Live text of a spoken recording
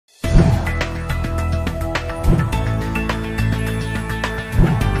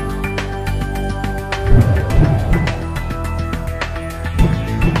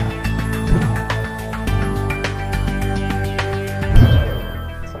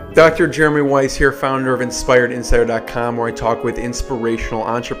Dr. Jeremy Weisz here, founder of InspiredInsider.com, where I talk with inspirational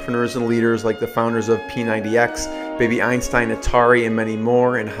entrepreneurs and leaders like the founders of P90 X, Baby Einstein, Atari, and many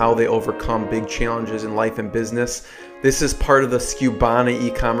more, and how they overcome big challenges in life and business. This is part of the Skubana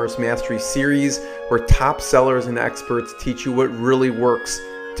e-commerce mastery series, where top sellers and experts teach you what really works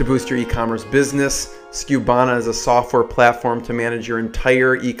to boost your e-commerce business. Skubana is a software platform to manage your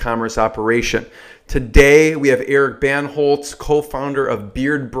entire e-commerce operation. Today, we have Eric Bandholz, co-founder of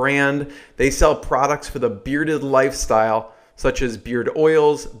BeardBrand. They sell products for the bearded lifestyle, such as beard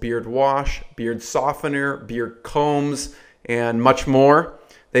oils, beard wash, beard softener, beard combs, and much more.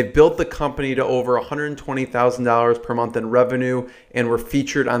 They've built the company to over $120,000 per month in revenue and were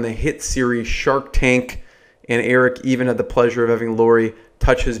featured on the hit series Shark Tank. And Eric even had the pleasure of having Lori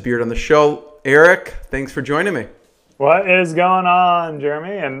touch his beard on the show. Eric, thanks for joining me. What is going on,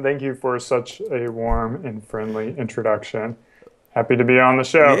 Jeremy? And thank you for such a warm and friendly introduction. Happy to be on the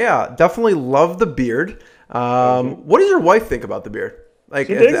show. Yeah, definitely love the beard. What does your wife think about the beard? Like,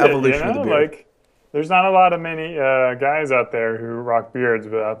 she as digs the evolution it, of the beard? Like, there's not a lot of many guys out there who rock beards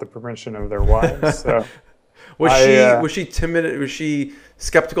without the permission of their wives. So, was she timid? Was she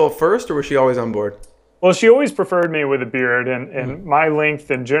skeptical at first, or was she always on board? Well, she always preferred me with a beard, and my length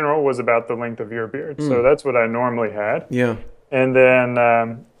in general was about the length of your beard. So that's what I normally had. Yeah. And then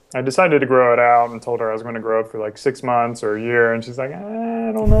I decided to grow it out and told her I was going to grow it for like 6 months or a year. And she's like,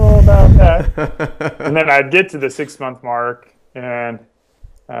 I don't know about that. And then I'd get to the 6-month mark, and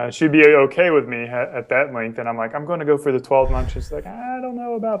she'd be okay with me at that length. And I'm like, I'm going to go for the 12 months. She's like, I don't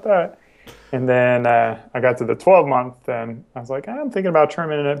know about that. And then I got to the 12-month, and I was like, I'm thinking about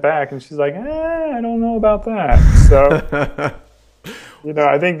trimming it back. And she's like, I don't know about that. So,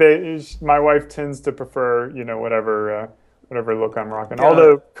 I think my wife tends to prefer, whatever look I'm rocking. Yeah.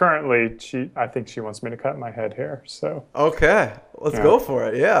 Although currently, I think she wants me to cut my head hair. So okay, let's go for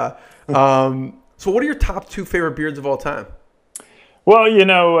it. Yeah. So what are your top 2 favorite beards of all time? Well,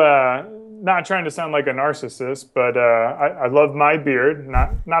 not trying to sound like a narcissist, but I love my beard,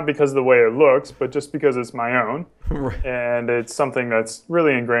 not because of the way it looks, but just because it's my own. Right. And it's something that's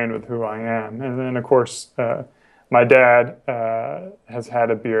really ingrained with who I am. And then, of course, my dad has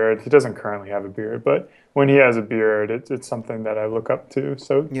had a beard. He doesn't currently have a beard, but when he has a beard, it's something that I look up to.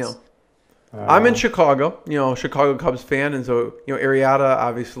 So I'm in Chicago, Chicago Cubs fan, and so Arrieta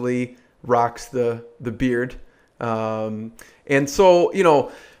obviously rocks the beard, and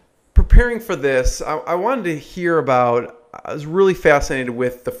so preparing for this, I wanted to hear about. I was really fascinated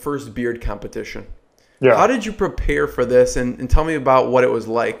with the first beard competition. Yeah. How did you prepare for this, and tell me about what it was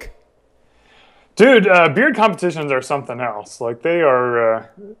like? Dude, beard competitions are something else. Like they're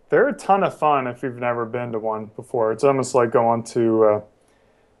a ton of fun if you've never been to one before. It's almost like going to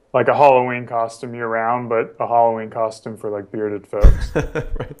like a Halloween costume year round, but a Halloween costume for like bearded folks.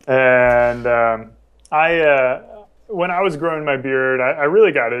 Right. And when I was growing my beard, I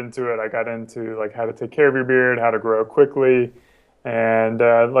really got into it. I got into like how to take care of your beard, how to grow quickly, and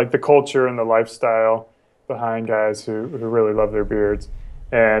like the culture and the lifestyle behind guys who really love their beards.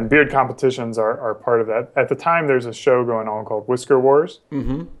 And beard competitions are part of that. At the time, there's a show going on called Whisker Wars.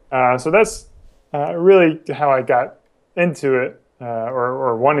 Mm-hmm. So that's really how I got into it,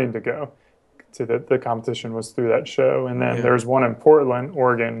 or wanting to go to the competition was through that show. And then there's one in Portland,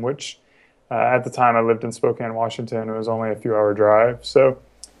 Oregon, which at the time I lived in Spokane, Washington. It was only a few-hour drive. So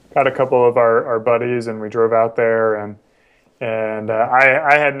got a couple of our buddies, and we drove out there. And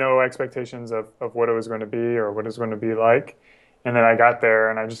I had no expectations of what it was going to be or what it was going to be like. And then I got there,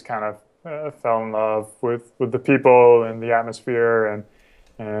 and I just kind of fell in love with the people and the atmosphere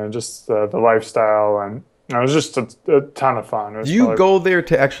and just the lifestyle. And it was just a ton of fun. Do you go there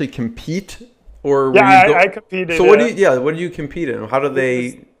to actually compete? Or I competed. So what do you compete in? How do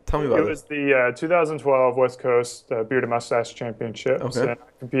they... Tell me about it. It was the 2012 West Coast Beard and Mustache Championships. Okay. And I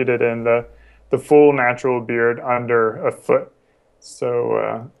competed in the full natural beard under a foot.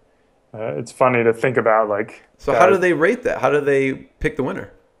 So it's funny to think about. So how do they rate that? How do they pick the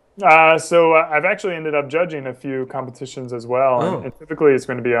winner? So I've actually ended up judging a few competitions as well. Oh. And typically it's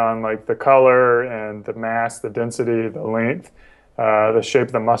going to be on like the color and the mass, the density, the length, the shape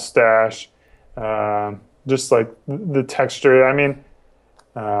of the mustache, just like the texture. I mean...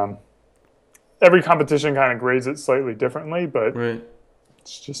 every competition kind of grades it slightly differently, but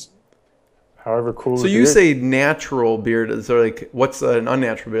it's just however cool. So you say natural beard is like, what's an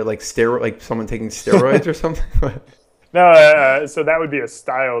unnatural beard? Like like someone taking steroids or something? No, so that would be a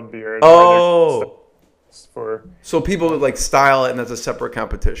styled beard. Oh, so people would like style it, and that's a separate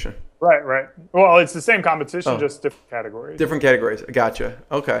competition. Right. Well, it's the same competition, just different categories. Different categories. Gotcha.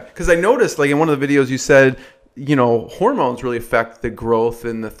 Okay. Because I noticed, like in one of the videos, you said you know, hormones really affect the growth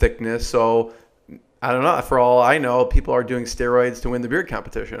and the thickness. So I don't know. For all I know, people are doing steroids to win the beard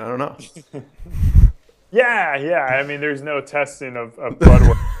competition. I don't know. Yeah. I mean, there's no testing of blood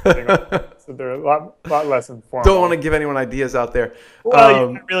work, so they're a lot less informal. Don't want to give anyone ideas out there. Well,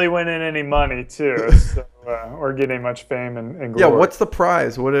 you're not really winning any money too, so, or getting much fame and glory. Yeah, what's the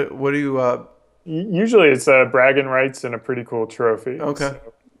prize? What do you? Usually, it's bragging rights and a pretty cool trophy. Okay.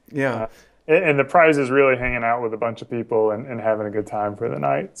 So, yeah. And the prize is really hanging out with a bunch of people and having a good time for the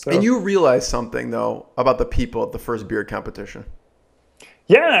night. So. And you realize something though about the people at the first beard competition.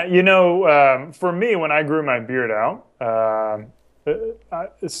 Yeah, you know, for me, when I grew my beard out, I'm a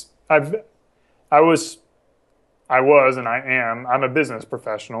business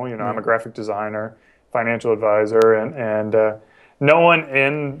professional. You know, I'm a graphic designer, financial advisor, and no one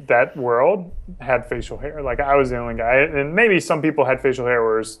in that world had facial hair. Like, I was the only guy, and maybe some people had facial hair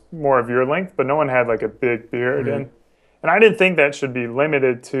where it was more of your length, but no one had like a big beard. And I didn't think that should be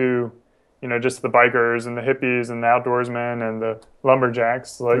limited to, you know, just the bikers and the hippies and the outdoorsmen and the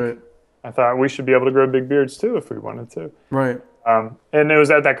lumberjacks. Like, I thought we should be able to grow big beards too if we wanted to. Right. And it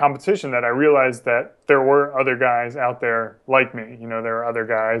was at that competition that I realized that there were other guys out there like me. You know, there were other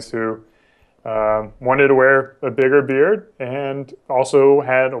guys who wanted to wear a bigger beard and also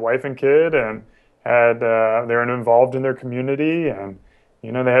had a wife and kid and had they were involved in their community and,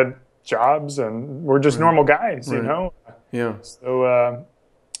 you know, they had jobs and were just normal guys, you know. Yeah. So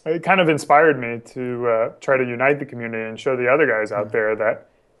it kind of inspired me to try to unite the community and show the other guys out there that,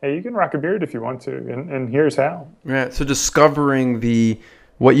 hey, you can rock a beard if you want to, and here's how. Yeah. So discovering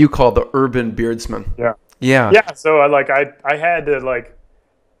what you call the urban beardsman. Yeah. So I had to, like,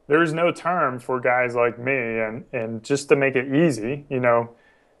 there's no term for guys like me, and just to make it easy, you know,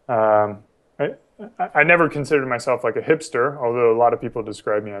 I never considered myself like a hipster, although a lot of people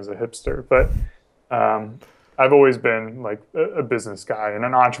describe me as a hipster, but I've always been like a business guy and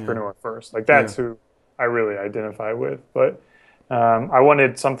an entrepreneur first. Like, that's who I really identify with. But I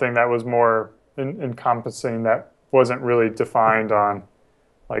wanted something that was more encompassing, that wasn't really defined on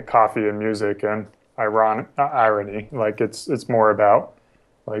like coffee and music and irony. Like, it's more about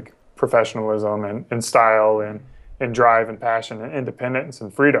like professionalism and style and drive and passion and independence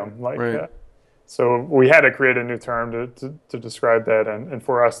and freedom. Like, so we had to create a new term to describe that, and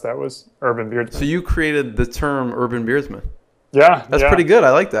for us that was urban beardsman. So you created the term urban beardsman. Yeah, that's pretty good.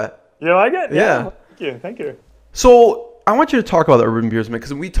 I like that. You like it? Yeah. Thank you. So I want you to talk about the urban beardsman,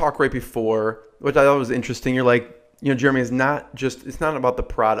 because we talked right before, which I thought was interesting. You're like, you know, Jeremy, it's not about the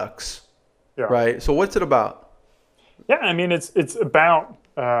products, right? So what's it about? Yeah, I mean, it's about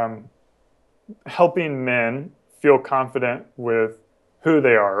helping men feel confident with who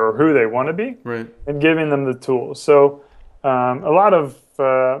they are or who they want to be, and giving them the tools. So a lot of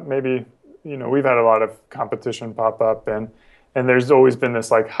maybe, you know, we've had a lot of competition pop up, and there's always been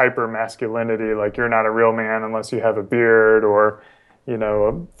this like hyper masculinity, like you're not a real man unless you have a beard, or, you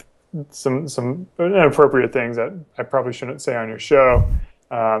know, some inappropriate things that I probably shouldn't say on your show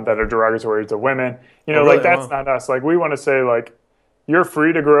that are derogatory to women. You know, like, that's not us. Like, we want to say, like, you're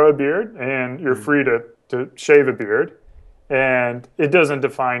free to grow a beard and you're free to shave a beard. And it doesn't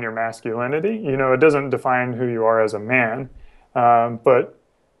define your masculinity. You know, it doesn't define who you are as a man. But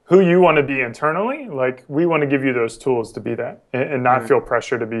who you want to be internally, like, we want to give you those tools to be that, and not feel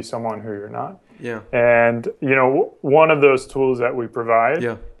pressure to be someone who you're not. Yeah. And, you know, one of those tools that we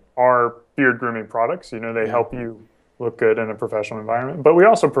provide are beard grooming products. You know, they help you look good in a professional environment. But we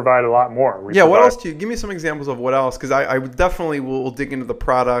also provide a lot more. What else do you give me some examples of what else? Because I definitely will dig into the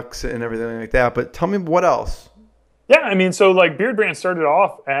products and everything like that. But tell me what else. Yeah, I mean, so like BeardBrand started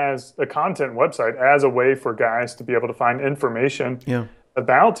off as a content website, as a way for guys to be able to find information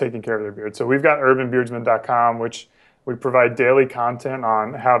about taking care of their beard. So we've got urbanbeardsman.com, which we provide daily content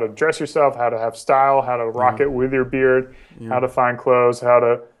on how to dress yourself, how to have style, how to rock it with your beard, how to find clothes, how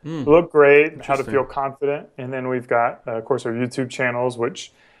to look great, how to feel confident. And then we've got, of course, our YouTube channels,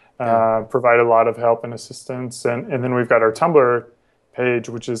 which provide a lot of help and assistance. And then we've got our Tumblr page,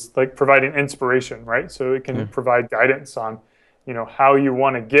 which is like providing inspiration, right? So it can provide guidance on, you know, how you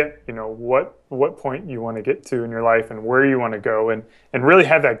want to get, you know, what point you want to get to in your life and where you want to go, and really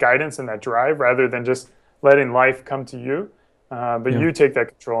have that guidance and that drive, rather than just letting life come to you. But you take that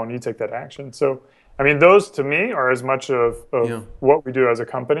control and you take that action. So, I mean, those to me are as much of what we do as a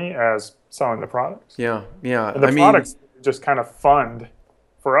company as selling the products. And the products just kind of fund,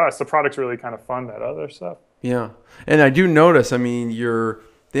 for us, the products really kind of fund that other stuff. And I do notice, I mean, the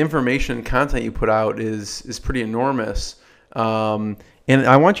information and content you put out is pretty enormous. And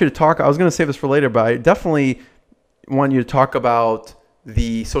I want you to talk, I was going to save this for later, but I definitely want you to talk about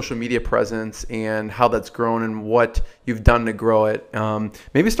the social media presence and how that's grown and what you've done to grow it.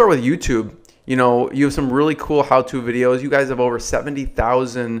 Maybe start with YouTube. You know, you have some really cool how-to videos. You guys have over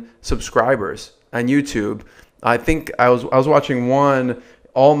 70,000 subscribers on YouTube. I think I was watching one,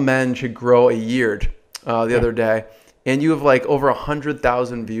 All Men Should Grow a Year, the other day, and you have like over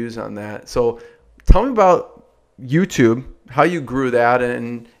 100,000 views on that. So tell me about YouTube, how you grew that,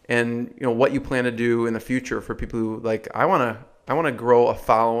 and you know what you plan to do in the future for people who like, I want to grow a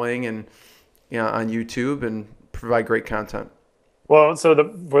following and on YouTube and provide great content. Well, so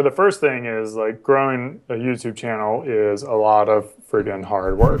the first thing is like growing a YouTube channel is a lot of friggin'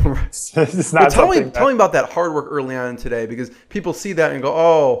 hard work. It's not tell me about that hard work early on today, because people see that and go,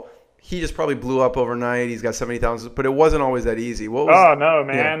 oh, he just probably blew up overnight. He's got 70,000, but it wasn't always that easy. What was, oh no,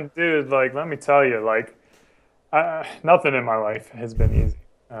 man, dude! Like, let me tell you, like, nothing in my life has been easy,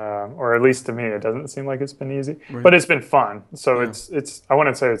 or at least to me, it doesn't seem like it's been easy. Right. But it's been fun. So it's I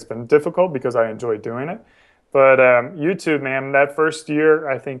wouldn't say it's been difficult because I enjoy doing it. But YouTube, man, that first year,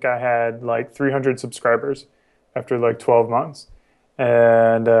 I think I had like 300 subscribers after like 12 months.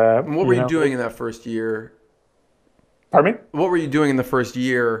 And what were you doing in that first year? Pardon me? What were you doing in the first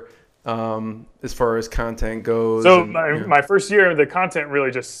year as far as content goes? So my first year, the content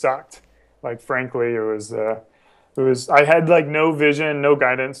really just sucked. Like, frankly, it was I had like no vision, no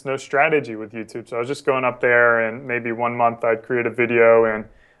guidance, no strategy with YouTube. So I was just going up there, and maybe 1 month I'd create a video, and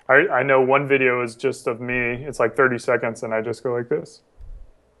I know one video is just of me. It's like 30 seconds, and I just go like this.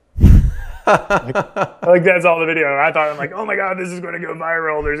 like that's all the video. And I thought, I'm like, oh my God, this is going to go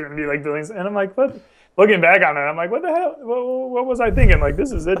viral. There's going to be like billions. And I'm like, what? Looking back on it, I'm like, what the hell? What was I thinking? Like,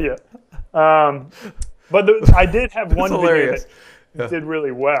 this is idiot. But I did have one video that did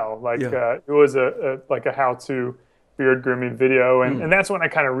really well. Like it was like a how-to beard grooming video, and that's when I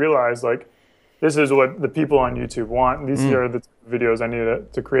kind of realized, like, this is what the people on YouTube want. These are the videos I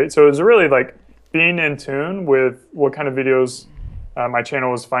need to create. So it was really like being in tune with what kind of videos my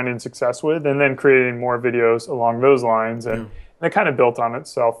channel was finding success with, and then creating more videos along those lines. And it kind of built on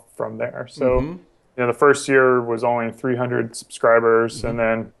itself from there. So you know, the first year was only 300 subscribers, and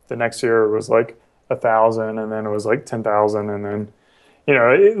then the next year was like 1,000, and then it was like 10,000, and then, you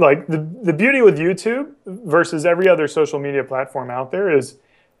know, like the beauty with YouTube versus every other social media platform out there is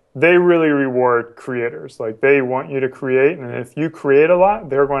they really reward creators. Like, they want you to create, and if you create a lot,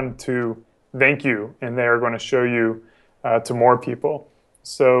 they're going to thank you, and they're going to show you to more people.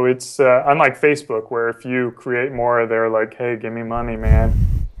 So it's unlike Facebook, where if you create more, they're like, hey, give me money, man.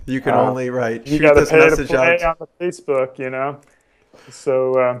 You can only you got to pay to play on the Facebook, you know.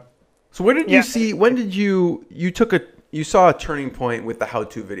 So so when did you see? When did you saw a turning point with the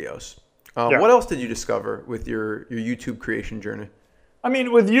how-to videos? What else did you discover with your YouTube creation journey? I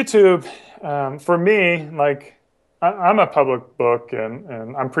mean, with YouTube, for me, like, I'm a public book,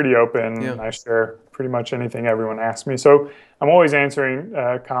 and I'm pretty open. And I share pretty much anything everyone asks me. So I'm always answering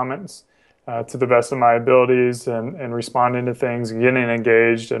comments to the best of my abilities, and responding to things, and getting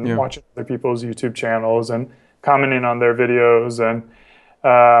engaged, and watching other people's YouTube channels, and commenting on their videos, and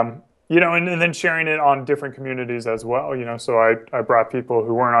you know, and then sharing it on different communities as well. You know, so I brought people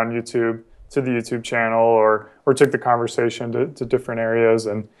who weren't on YouTube to the YouTube channel, or took the conversation to different areas,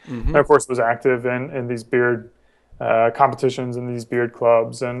 and of course was active in these beard competitions and these beard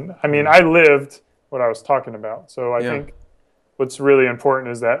clubs. And I mean, I lived what I was talking about. So I think what's really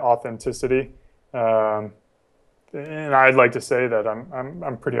important is that authenticity. And I'd like to say that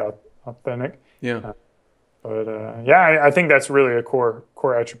I'm pretty authentic. But I think that's really a core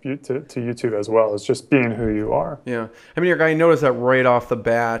attribute to YouTube as well. It's just being who you are. Yeah. I mean, I noticed that right off the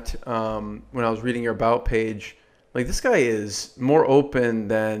bat when I was reading your About page. Like, this guy is more open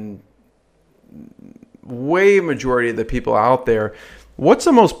than way majority of the people out there. What's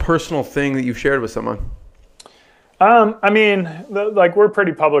the most personal thing that you've shared with someone? I mean, like, we're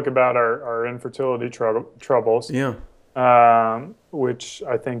pretty public about our infertility troubles. Which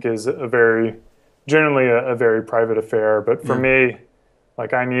I think is generally a very private affair. But for me,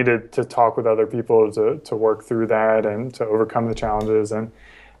 like, I needed to talk with other people to work through that and to overcome the challenges. And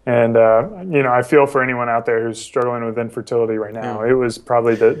you know, I feel for anyone out there who's struggling with infertility right now. It was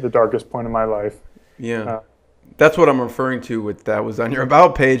probably the darkest point of my life. That's what I'm referring to with that was on your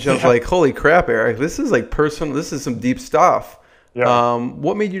About page. I was like, holy crap, Eric, this is like personal. This is some deep stuff.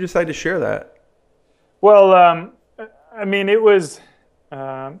 What made you decide to share that? Well, I mean, it was,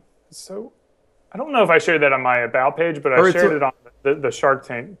 so I don't know if I shared that on my About page, but I shared it on the Shark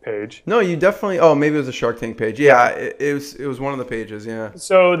Tank page. No, you definitely, maybe it was a Shark Tank page. It was one of the pages,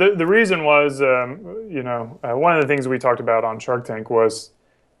 So the reason was, you know, one of the things we talked about on Shark Tank was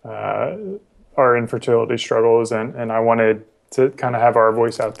our infertility struggles, and I wanted kind of have our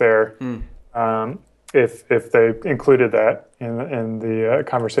voice out there. If they included that in the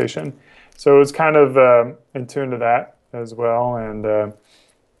conversation. So it was kind of in tune to that as well. And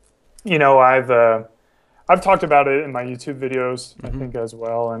you know, I've talked about it in my YouTube videos, I think, as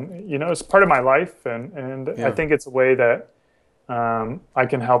well. And you know, it's part of my life, and I think it's a way that I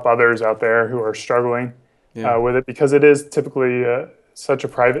can help others out there who are struggling with it, because it is typically such a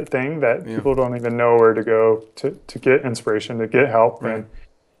private thing that people don't even know where to go to get inspiration, to get help,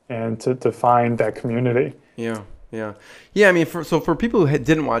 and to find that community. I mean, for people who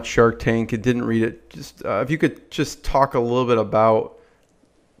didn't watch Shark Tank and didn't read it, just if you could just talk a little bit about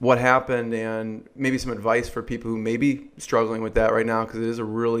what happened and maybe some advice for people who may be struggling with that right now, because it is a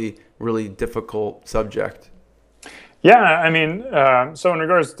really, really difficult subject. Yeah, I mean, so in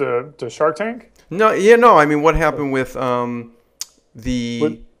regards to Shark Tank? No, I mean, what happened with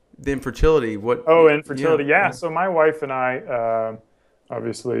the infertility? Infertility. Yeah. So my wife and I,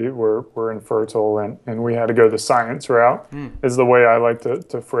 obviously, we're infertile, and we had to go the science route, is the way I like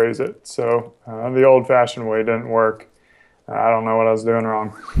to phrase it. So the old-fashioned way didn't work. I don't know what I was doing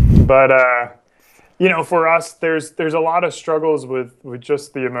wrong. But, you know, for us, there's a lot of struggles with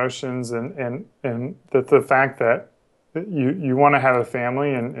just the emotions and the fact that you want to have a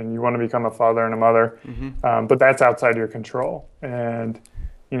family and you want to become a father and a mother, but that's outside your control. And,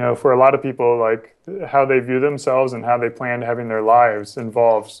 you know, for a lot of people, like, how they view themselves and how they plan having their lives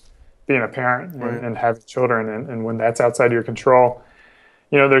involves being a parent and having children. And when that's outside your control,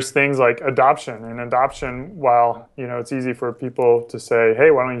 you know, there's things like adoption. And adoption, while, you know, it's easy for people to say, hey,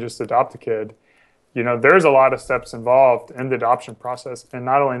 why don't you just adopt a kid? You know, there's a lot of steps involved in the adoption process. And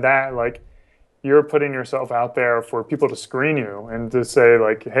not only that, like, you're putting yourself out there for people to screen you and to say,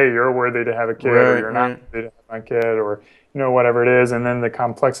 like, hey, you're worthy to have a kid, or you're not worthy to have my kid, or, you know, whatever it is. And then the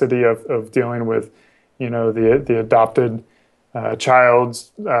complexity of dealing with, you know, the adopted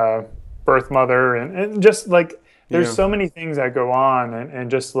child's birth mother, and just like, there's so many things that go on,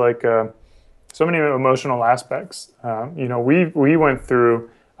 and just like so many emotional aspects. You know, we went through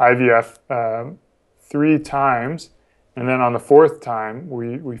IVF 3 times, and then on the 4th time,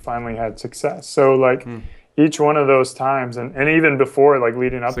 we finally had success. So like each one of those times, and even before, like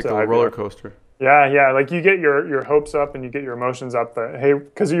leading up to like a roller coaster. Yeah, like you get your hopes up and you get your emotions up that, hey,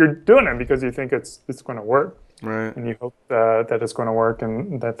 because you're doing it because you think it's going to work. Right. And you hope that it's going to work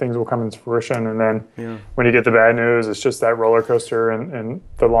and that things will come into fruition. And then when you get the bad news, it's just that roller coaster and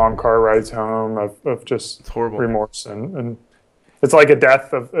the long car rides home of just remorse. And it's like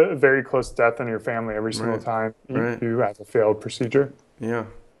a very close death in your family every single time you have a failed procedure. Yeah.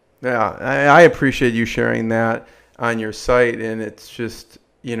 I appreciate you sharing that on your site. And it's just,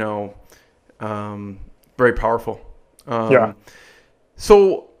 you know, very powerful.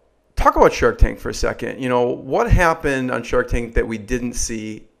 So, talk about Shark Tank for a second. You know, what happened on Shark Tank that we didn't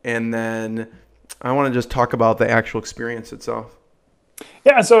see? And then I want to just talk about the actual experience itself.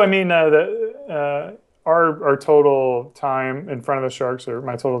 Yeah, so I mean, our total time in front of the Sharks, or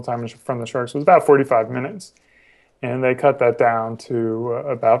my total time in front of the Sharks, was about 45 minutes. And they cut that down to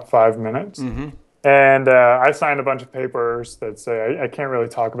about 5 minutes. And I signed a bunch of papers that say I can't really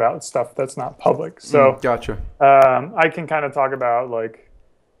talk about stuff that's not public. So gotcha. I can kind of talk about, like,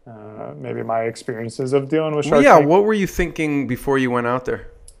 maybe my experiences of dealing with Shark Tank. What were you thinking before you went out there?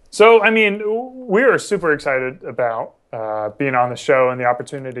 So, I mean, we are super excited about being on the show and the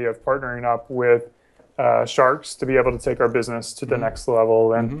opportunity of partnering up with Sharks to be able to take our business to the next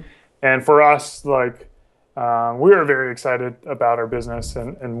level. And for us, like, we are very excited about our business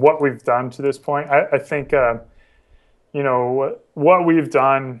and what we've done to this point. I think, you know, what we've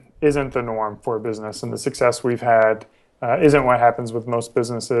done isn't the norm for a business, and the success we've had isn't what happens with most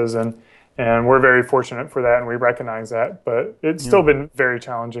businesses, and we're very fortunate for that, and we recognize that. But it's still been very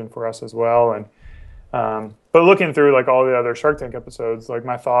challenging for us as well. And but looking through, like, all the other Shark Tank episodes, like,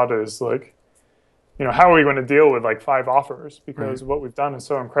 my thought is, like, you know, how are we going to deal with like 5 offers? Because what we've done is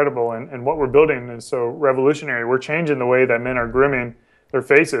so incredible, and what we're building is so revolutionary. We're changing the way that men are grooming their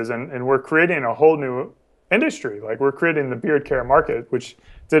faces, and we're creating a whole new industry. Like, we're creating the beard care market, which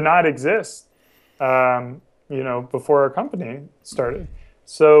did not exist you know, before our company started.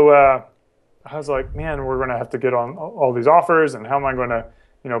 So I was like, man, we're going to have to get on all these offers, and how am I going to,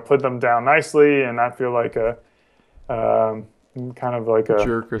 you know, put them down nicely and not feel like a kind of like a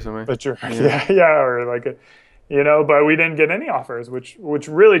jerk or something. A jerk, or like a, you know. But we didn't get any offers, which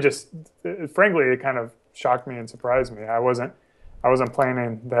really just, frankly, it kind of shocked me and surprised me. I wasn't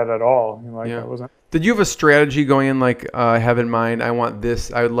planning that at all. You know, like I wasn't. Did you have a strategy going in, like I have in mind, I want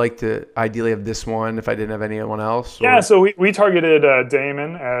this, I would like to ideally have this one if I didn't have anyone else? Or? Yeah, so we targeted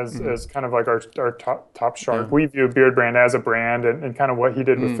Damon as kind of like our top shark. Yeah. We view BeardBrand as a brand, and kind of what he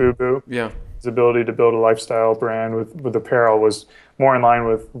did with Fubu. Yeah. His ability to build a lifestyle brand with apparel was more in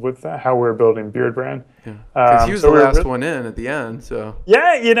line with how we're building BeardBrand. Yeah, because he was the last one in at the end. So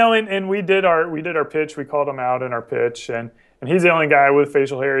yeah, and we did our pitch. We called him out in our pitch, and he's the only guy with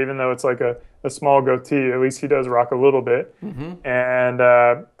facial hair, even though it's like a small goatee. At least he does rock a little bit. And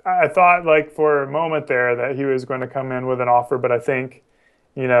I thought, like, for a moment there that he was going to come in with an offer, but I think,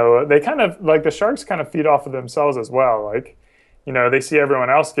 they kind of, like, the sharks kind of feed off of themselves as well. Like, they see everyone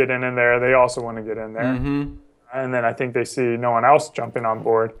else getting in there, they also want to get in there. And then I think they see no one else jumping on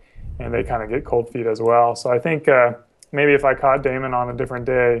board, and they kind of get cold feet as well. So I think maybe if I caught Damon on a different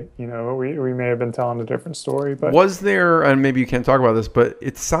day, we may have been telling a different story. But was there, and maybe you can't talk about this, but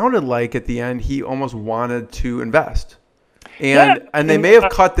it sounded like at the end he almost wanted to invest. And they may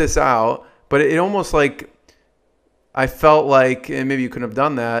have cut this out, but it almost like, I felt like, and maybe you couldn't have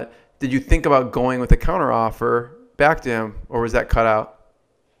done that, did you think about going with a counteroffer back to him, or was that cut out?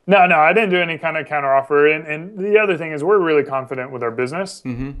 No, I didn't do any kind of counteroffer. And the other thing is, we're really confident with our business,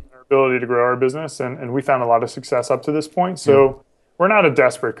 our ability to grow our business, and we found a lot of success up to this point. So we're not a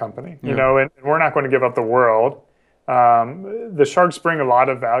desperate company, and we're not going to give up the world. The sharks bring a lot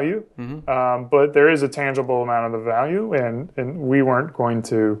of value, but there is a tangible amount of the value, and we weren't going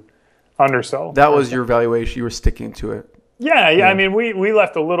to undersell. That was your valuation. You were sticking to it. Yeah. I mean, we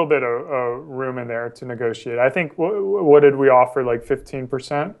left a little bit of room in there to negotiate. I think, what did we offer, like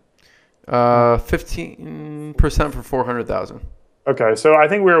 15%? 15% for 400,000. Okay, so I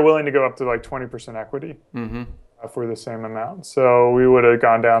think we were willing to go up to like 20% equity for the same amount. So we would have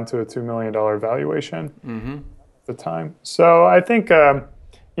gone down to a $2 million valuation at the time. So I think,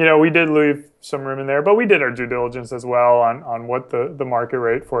 we did leave some room in there, but we did our due diligence as well on what the market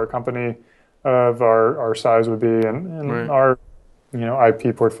rate for a company of our size would be, and our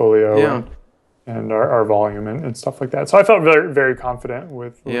IP portfolio and our volume and stuff like that. So I felt very, very confident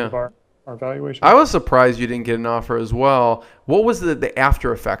with our valuation. I was surprised you didn't get an offer as well. What was the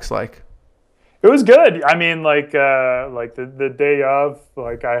after effects like? It was good. I mean, like the day of,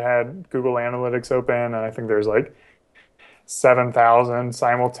 like, I had Google Analytics open, and I think there's like 7,000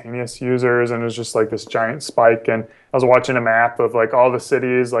 simultaneous users, and it was just like this giant spike. And I was watching a map of like all the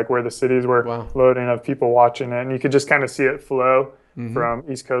cities, like where the cities were loading, of people watching it, and you could just kind of see it flow from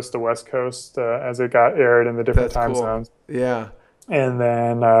East Coast to West Coast as it got aired in the different time zones. Yeah. And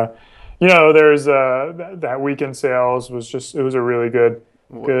then there's that weekend sales was it was a really good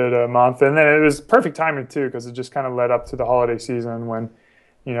month, and then it was perfect timing too, because it just kind of led up to the holiday season when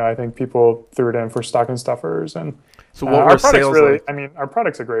I think people threw it in for stocking stuffers. And so what were sales like? I mean, our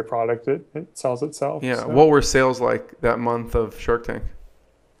product's a great product. It sells itself. Yeah. So. What were sales like that month of Shark Tank?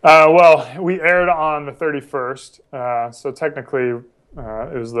 Well, we aired on the 31st, so technically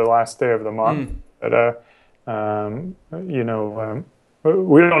it was the last day of the month. But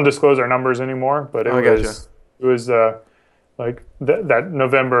we don't disclose our numbers anymore. But it was like that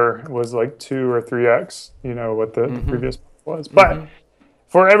November was like 2 or 3x, what the previous month was. But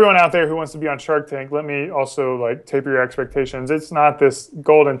for everyone out there who wants to be on Shark Tank, let me also like taper your expectations. It's not this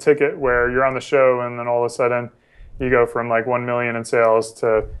golden ticket where you're on the show and then all of a sudden you go from like 1 million in sales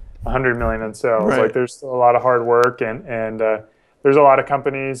to 100 million in sales. Right. Like, there's still a lot of hard work, and there's a lot of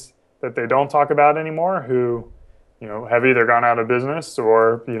companies that they don't talk about anymore who, have either gone out of business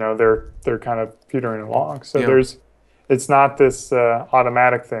or, they're kind of petering along. So it's not this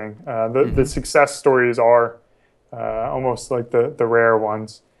automatic thing. The success stories are almost like the rare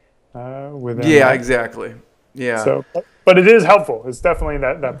ones within. Yeah, exactly. Yeah. So, but it is helpful. It's definitely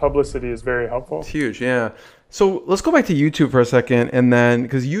that publicity is very helpful. It's huge. Yeah. So let's go back to YouTube for a second, and then,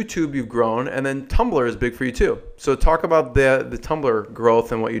 because YouTube you've grown, and then Tumblr is big for you too. So talk about the Tumblr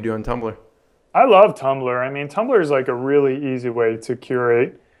growth and what you do on Tumblr. I love Tumblr. I mean, Tumblr is like a really easy way to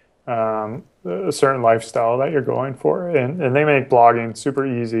curate a certain lifestyle that you're going for, and they make blogging super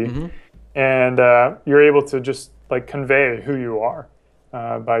easy, and you're able to just like convey who you are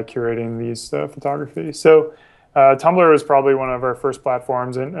by curating these photography. So Tumblr was probably one of our first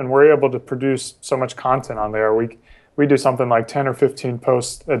platforms, and we're able to produce so much content on there. We do something like 10 or 15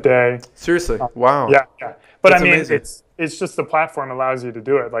 posts a day. Seriously? Wow. Yeah. But That's I mean, amazing. it's just the platform allows you to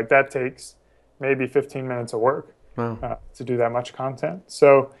do it. Like, that takes maybe 15 minutes of work to do that much content.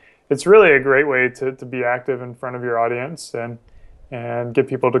 So it's really a great way to be active in front of your audience and get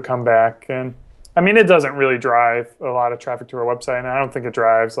people to come back. And I mean, it doesn't really drive a lot of traffic to our website, and I don't think it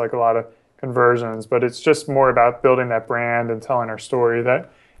drives like a lot of conversions, but it's just more about building that brand and telling our story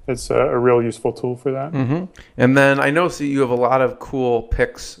that it's a real useful tool for that. And then I know you have a lot of cool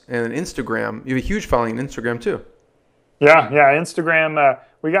pics and Instagram. You have a huge following on Instagram too. Yeah, Instagram.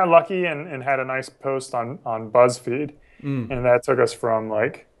 We got lucky and had a nice post on BuzzFeed, and that took us from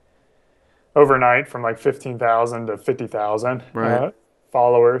like overnight from like 15,000 to 50,000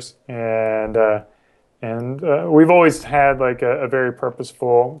 followers, and we've always had like a very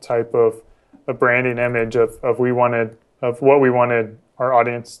purposeful type of a branding image of what we wanted our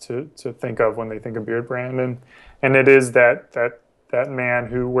audience to think of when they think of BeardBrand, and it is that man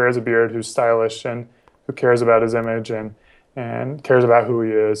who wears a beard, who's stylish and who cares about his image and cares about who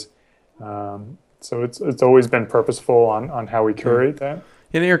he is. So it's always been purposeful on how we curate that.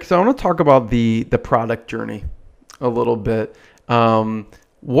 And Eric, so I want to talk about the product journey a little bit.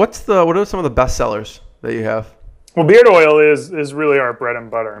 What are some of the best sellers that you have? Well, beard oil is really our bread and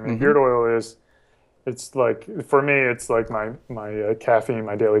butter. I mean, beard oil it's like, for me, it's like my caffeine,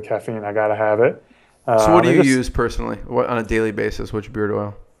 my daily caffeine. I gotta have it. So what do you use personally on a daily basis? Which beard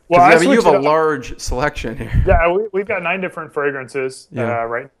oil? Well, I mean, you have a large selection here. Yeah, we've got 9 different fragrances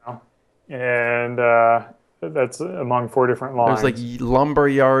right now, and that's among 4 different lines. There's like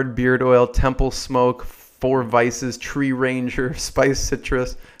Lumberyard beard oil, Temple Smoke, 4 Vices, Tree Ranger, Spice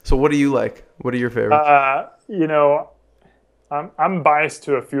Citrus. So what do you like? What are your favorites? You know, I'm biased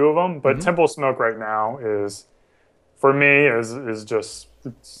to a few of them, but Temple Smoke right now is, for me, is just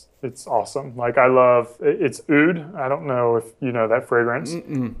it's awesome. Like, I love it's oud. I don't know if you know that fragrance,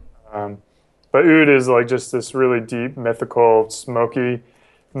 but oud is like just this really deep, mythical, smoky,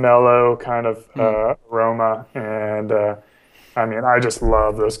 mellow kind of aroma, and I mean, I just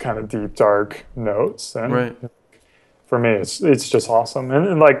love those kind of deep, dark notes. And for me, it's just awesome.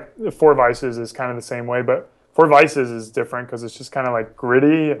 And like 4 Vices is kind of the same way, but 4 Vices is different because it's just kind of like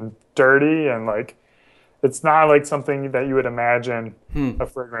gritty and dirty, and like it's not like something that you would imagine a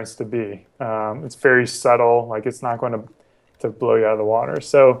fragrance to be. It's very subtle. Like, it's not going to blow you out of the water.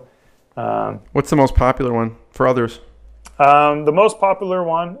 So, what's the most popular one for others? The most popular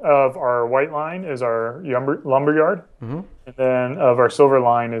one of our white line is our Lumberyard, and then of our silver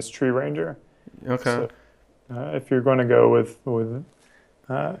line is Tree Ranger. Okay. So, if you're going to go with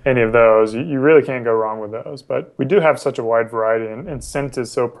any of those, you really can't go wrong with those. But we do have such a wide variety, and scent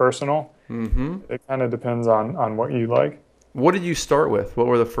is so personal. It kind of depends on what you like. What did you start with? What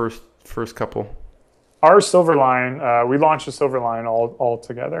were the first couple? Our silver line, we launched a silver line all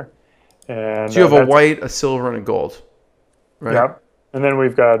together. And so you have a white, a silver, and a gold, right? Yep. And then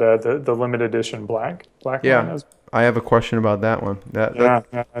we've got the limited edition black line. I have a question about that one.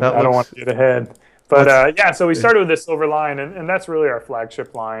 I don't want to get ahead. But so we started with this silver line, and that's really our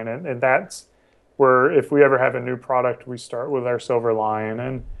flagship line. And that's where, if we ever have a new product, we start with our silver line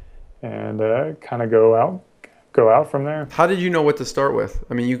and kind of go out from there. How did you know what to start with?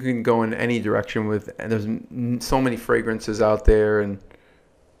 I mean, you can go in any direction and there's so many fragrances out there. And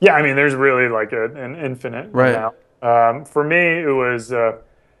yeah, I mean, there's really like an infinite amount. For me, it was,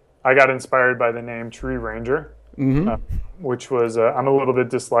 I got inspired by the name Tree Ranger. Which was, I'm a little bit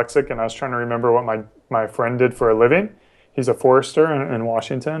dyslexic, and I was trying to remember what my friend did for a living. He's a forester in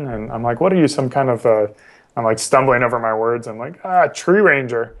Washington, and I'm like, what are you, some kind of, I'm like stumbling over my words. I'm like, Tree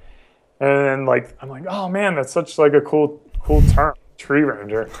Ranger. And then like, I'm like, oh man, that's such like a cool term, Tree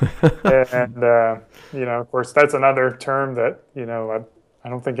Ranger. And, you know, of course, that's another term that, you know, I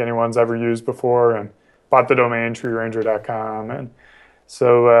don't think anyone's ever used before, and bought the domain treeranger.com. And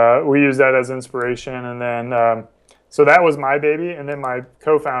so we use that as inspiration, and then so that was my baby, and then my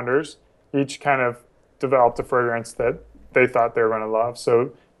co-founders each kind of developed a fragrance that they thought they were going to love.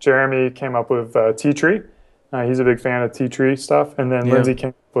 So Jeremy came up with tea tree. He's a big fan of tea tree stuff, and then Lindsay came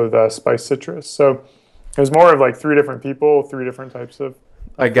up with spice citrus. So it was more of like 3 different people, 3 different types of.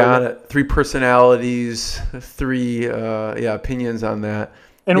 I got it. 3 personalities, 3 opinions on that.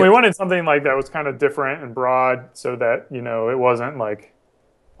 And we wanted something like that was kind of different and broad, so that, you know, it wasn't like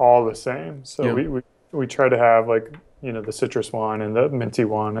all the same. So we try to have, like, you know, the citrus one and the minty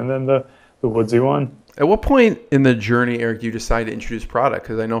one, and then the woodsy one. At what point in the journey, Eric, do you decide to introduce product?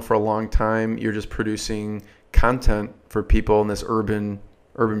 Because I know for a long time you're just producing content for people in this urban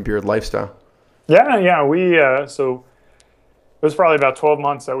beard lifestyle. Yeah. We so it was probably about 12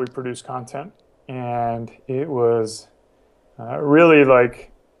 months that we produced content, and it was really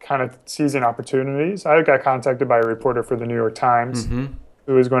like kind of seizing opportunities. I got contacted by a reporter for the New York Times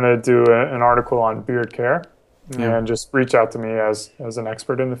who was going to do an article on beard care and just reach out to me as an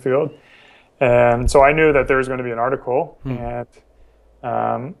expert in the field. And so I knew that there was going to be an article.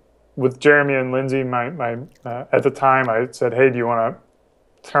 And with Jeremy and Lindsay, at the time, I said, hey, do you want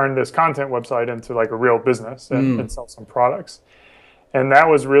to turn this content website into like a real business and sell some products? And that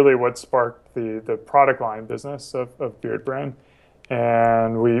was really what sparked the product line business of BeardBrand.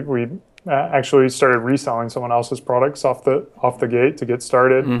 And we actually started reselling someone else's products off the gate to get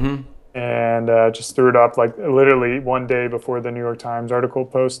started. And just threw it up like literally one day before the New York Times article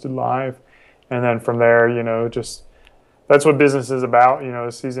posted live. And then from there, just that's what business is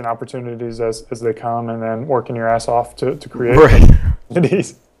about, seizing opportunities as they come and then working your ass off to create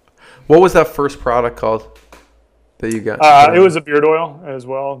opportunities. What was that first product called that you got? It was a beard oil as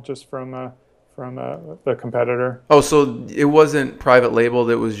well, just from the competitor. Oh, so it wasn't private labeled,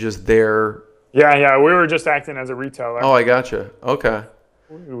 it was just their... Yeah, we were just acting as a retailer. Oh, I gotcha. Okay.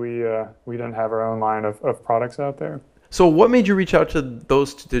 We didn't have our own line of products out there. So what made you reach out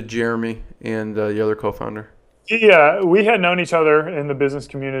to Jeremy and your other co-founder? Yeah, we had known each other in the business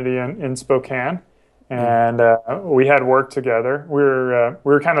community in Spokane, and we had worked together. We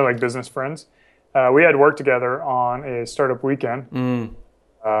were kind of like business friends. We had worked together on a startup weekend team,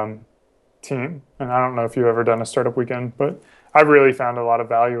 and I don't know if you've ever done a startup weekend, but I've really found a lot of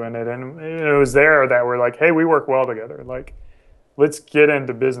value in it. And it was there that we're like, hey, we work well together. Like, let's get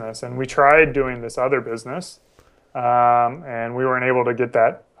into business. And we tried doing this other business, and we weren't able to get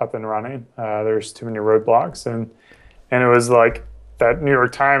that up and running. There's too many roadblocks, and it was like that New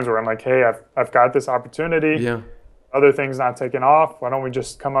York Times where I'm like, hey, I've got this opportunity. Yeah. Other things not taking off. Why don't we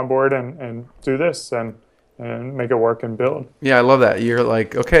just come on board and do this and make it work and build? Yeah, I love that. You're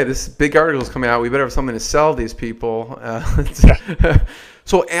like, okay, this big article is coming out. We better have something to sell these people.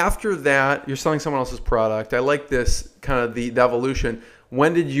 So after that, you're selling someone else's product. I like this kind of the evolution.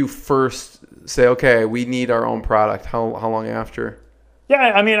 When did you first say, okay, we need our own product? How long after?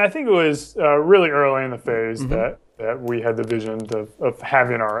 Yeah, I mean, I think it was really early in the phase that we had the vision of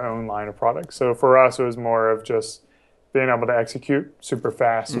having our own line of products. So for us, it was more of just being able to execute super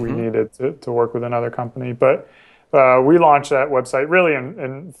fast. We needed to work with another company. But we launched that website really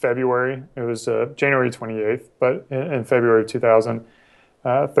in February. It was January 28th, but in February of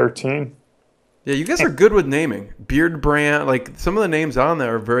 2013. Yeah, you guys are good with naming. BeardBrand, like some of the names on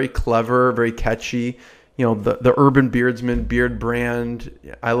there are very clever, very catchy. The Urban Beardsman, BeardBrand.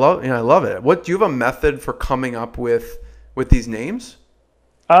 I love it. What do you have a method for coming up with these names?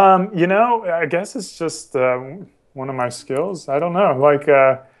 I guess it's just one of my skills. I don't know. Like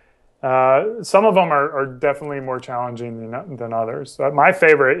some of them are definitely more challenging than others. My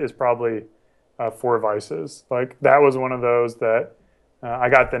favorite is probably Four Vices. Like that was one of those that I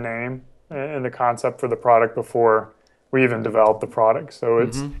got the name and the concept for the product before we even developed the product. So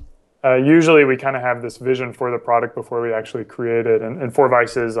it's usually we kind of have this vision for the product before we actually create it. And Four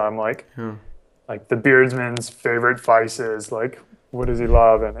Vices, I'm like the beardsman's favorite vices. Like, what does he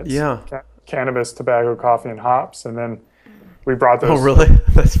love? And it's cannabis, tobacco, coffee, and hops. And then we brought those. Oh, really?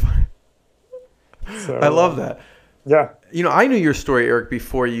 That's fine. So, I love that. Yeah. I knew your story, Eric,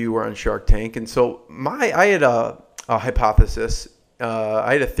 before you were on Shark Tank. And so I had a hypothesis.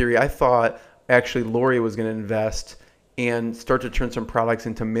 I had a theory. I thought actually Lori was going to invest and start to turn some products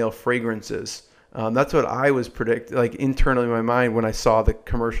into male fragrances. That's what I was predicting, like internally in my mind when I saw the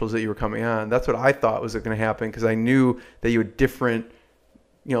commercials that you were coming on. That's what I thought was going to happen because I knew that you had different,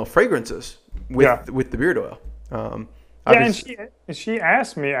 fragrances with the beard oil. And she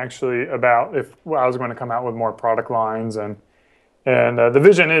asked me actually about if I was going to come out with more product lines, and the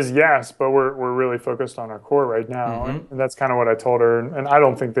vision is yes, but we're really focused on our core right now, and that's kind of what I told her. And I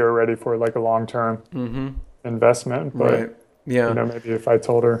don't think they were ready for like a long-term investment, but maybe if I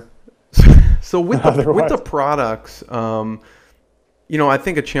told her. So with the products, I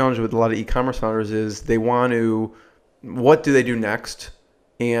think a challenge with a lot of e-commerce founders is they want to, what do they do next?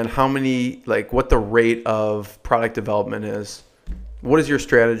 And how many, like what the rate of product development is. What is your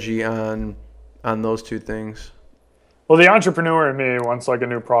strategy on those two things? Well, the entrepreneur in me wants like a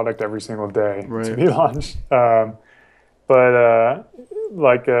new product every single day to be launched. But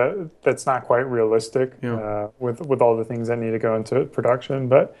that's not quite realistic with all the things that need to go into production.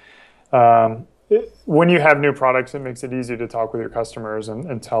 But when you have new products, it makes it easy to talk with your customers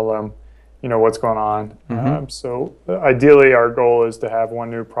and tell them, what's going on. So ideally, our goal is to have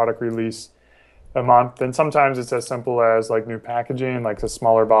one new product release a month. And sometimes it's as simple as like new packaging, like a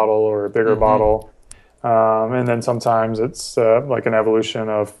smaller bottle or a bigger bottle. And then sometimes it's like an evolution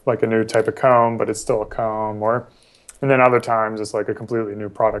of like a new type of comb, but it's still a comb. And then other times it's like a completely new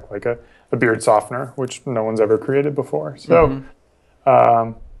product, like a beard softener, which no one's ever created before. So,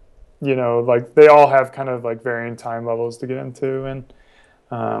 like they all have kind of like varying time levels to get into. And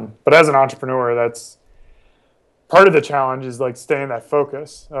but as an entrepreneur, that's part of the challenge is like staying that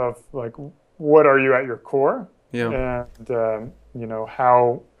focus of like, what are you at your core? And,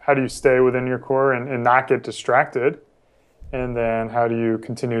 how do you stay within your core and not get distracted and then how do you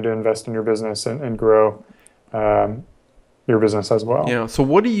continue to invest in your business and grow your business as well. Yeah. So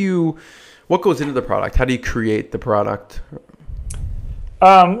what goes into the product? How do you create the product?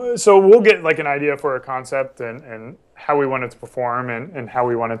 So we'll get like an idea for a concept and how we want it to perform and how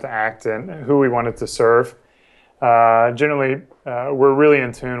we want it to act and who we want it to serve. Generally, we're really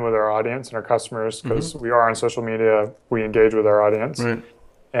in tune with our audience and our customers because we are on social media. We engage with our audience. Right.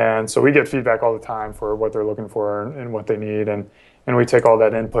 And so we get feedback all the time for what they're looking for and what they need. And we take all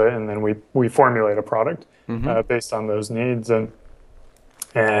that input and then we formulate a product based on those needs and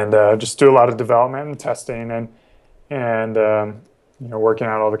just do a lot of development and testing and working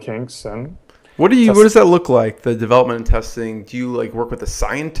out all the kinks. And what does that look like, the development and testing? Do you like work with a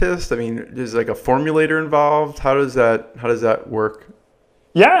scientist? I mean, is like a formulator involved? How does that work?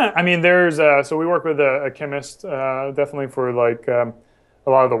 Yeah, I mean, there's so we work with a chemist definitely for like a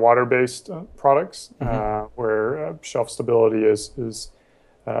lot of the water-based products where shelf stability is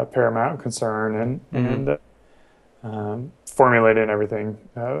paramount concern and formulating everything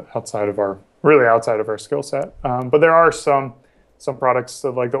outside of our skill set. But there are some products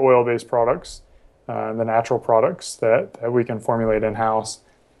like the oil-based products, the natural products that we can formulate in-house,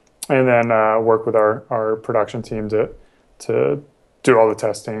 and then work with our production team to do all the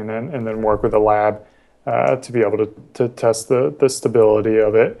testing and then work with the lab to be able to test the stability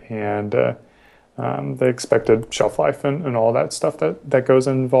of it and the expected shelf life and all that stuff that goes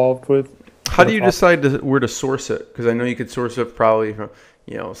involved with. How do you decide where to source it? Because I know you could source it probably from,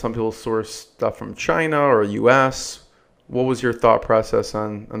 some people source stuff from China or US. What was your thought process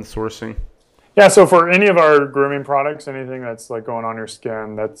on sourcing? Yeah, so for any of our grooming products, anything that's like going on your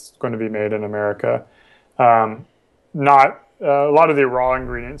skin, that's going to be made in America. Not a lot of the raw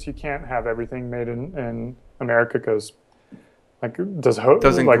ingredients. You can't have everything made in America because, like,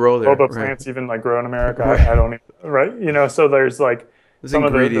 doesn't grow there. Boba plants even like grow in America? Right. I don't even, right? So there's like some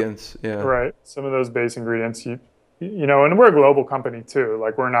ingredients, of right. Some of those base ingredients, and we're a global company too.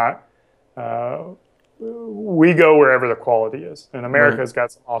 Like we're not. We go wherever the quality is, and America's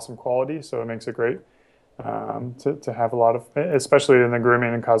got some awesome quality, so it makes it great to have a lot of, especially in the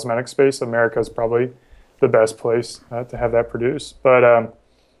grooming and cosmetic space. America is probably the best place to have that produced. But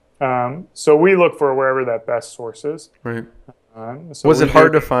so we look for wherever that best source is. Right. So was it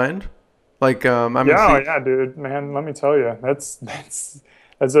hard to find? Like, yeah, dude, man. Let me tell you, that's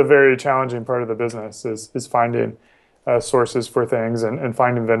a very challenging part of the business is finding sources for things and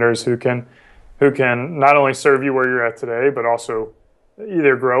finding vendors who can not only serve you where you're at today, but also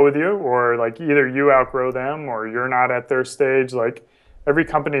either grow with you or like either you outgrow them or you're not at their stage. Like every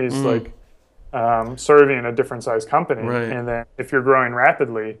company is like serving a different size company. Right. And then if you're growing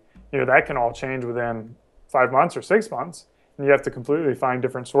rapidly, that can all change within 5 months or 6 months. And you have to completely find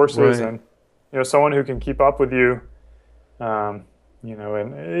different sources and, someone who can keep up with you. And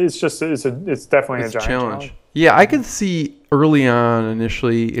it's definitely a giant challenge. Yeah, I could see early on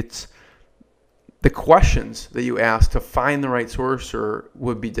initially it's the questions that you ask to find the right sourcer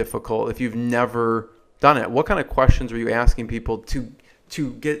would be difficult if you've never done it. What kind of questions were you asking people to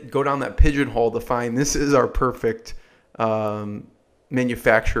go down that pigeonhole to find this is our perfect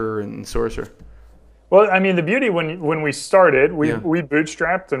manufacturer and sourcer? Well, I mean, the beauty when we started, we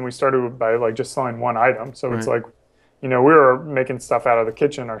bootstrapped and we started by like just selling one item. So it's like, we were making stuff out of the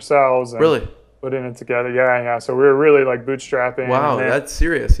kitchen ourselves and putting it together. Yeah. So we were really like bootstrapping. Wow, that's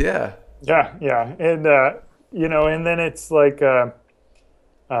serious. Yeah. Yeah. And, and then it's like a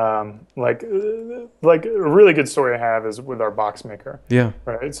really good story I have is with our box maker. Yeah.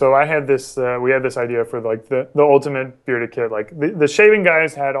 Right. So I had this, we had this idea for like the ultimate bearded kit. Like the shaving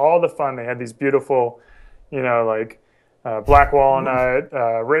guys had all the fun. They had these beautiful, black walnut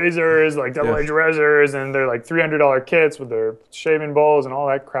razors, like double-edged razors, and they're like $300 kits with their shaving bowls and all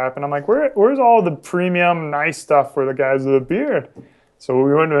that crap. And I'm like, where's all the premium nice stuff for the guys with a beard? So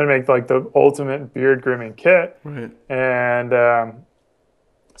we wanted to make like the ultimate beard grooming kit. Right. And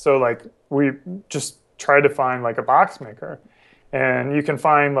so like we just tried to find like a box maker. And you can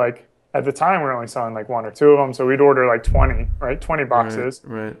find like, at the time we were only selling like one or two of them. So we'd order like 20 boxes,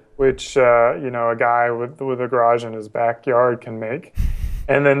 which, a guy with a garage in his backyard can make.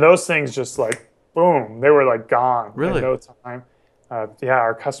 And then those things just like, boom, they were like gone in no time.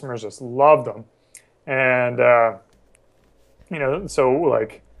 Our customers just loved them. And, so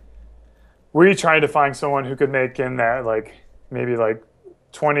like we tried to find someone who could make in that like maybe like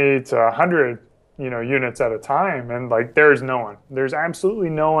 20 to 100 units at a time, and like there's absolutely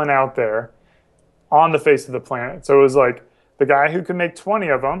no one out there on the face of the planet. So it was like the guy who can make 20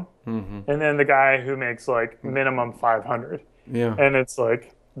 of them and then the guy who makes like minimum 500. And it's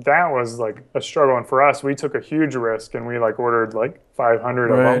like that was like a struggle. And for us, we took a huge risk and we like ordered like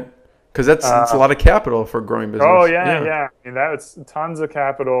 500 of them. Because it's a lot of capital for a growing business. Oh yeah. I mean, that's tons of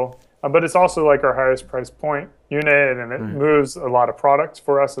capital, but it's also like our highest price point unit, and it moves a lot of products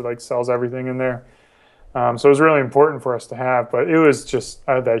for us. It like sells everything in there. So it was really important for us to have, but it was just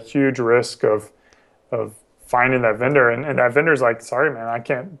that huge risk of finding that vendor, and that vendor's like, sorry man, I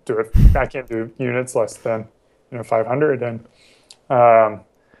can't do it. I can't do units less than 500, and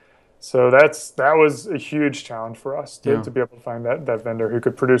so that was a huge challenge for us to be able to find that vendor who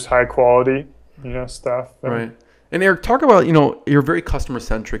could produce high quality stuff. Right. And Eric, talk about, you're very customer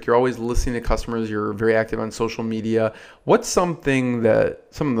centric. You're always listening to customers. You're very active on social media. What's some of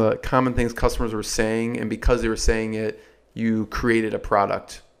the common things customers were saying, and because they were saying it, you created a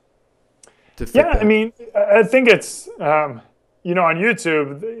product to fit that? I mean, I think it's, on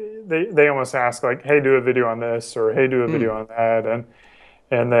YouTube, they almost ask like, hey, do a video on this, or hey, do a video on that.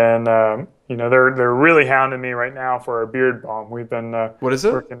 And then, they're really hounding me right now for a beard balm. We've been what is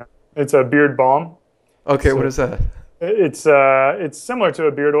it? It's a beard balm. Okay, so what is that? It's similar to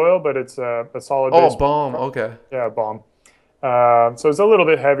a beard oil, but it's a solid. Oh, balm. Okay. Yeah, balm. So it's a little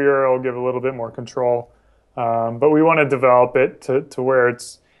bit heavier. It'll give a little bit more control, but we want to develop it to where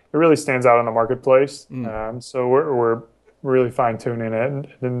it really stands out in the marketplace. So we're really fine tuning it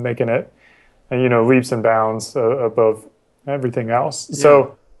and making it, leaps and bounds above everything else. Yeah.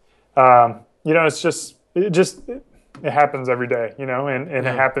 So it happens every day, and it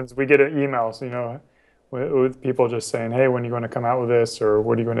happens. We get emails, with people just saying, hey, when are you going to come out with this, or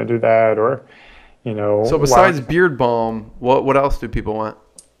what are you going to do that, or So besides beard balm, what else do people want?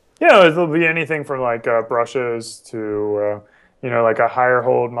 It'll be anything from like brushes to like a higher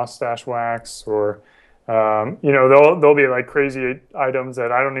hold mustache wax, or there'll be like crazy items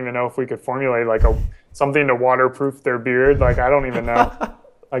that I don't even know if we could formulate, like something to waterproof their beard. Like I don't even know.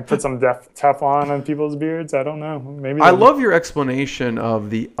 Like put some Teflon on people's beards. I don't know. Maybe. I love your explanation of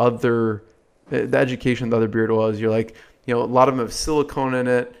the education of the other beard oils. You're like, a lot of them have silicone in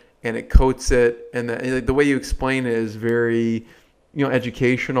it, and it coats it, and the way you explain it is very,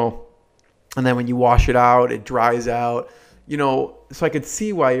 educational. And then when you wash it out, it dries out. So I could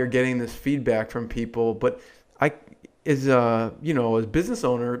see why you're getting this feedback from people. But as a business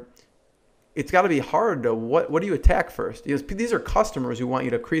owner, it's got to be hard to what do you attack first? These are customers who want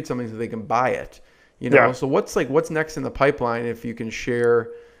you to create something so they can buy it. So what's next in the pipeline, if you can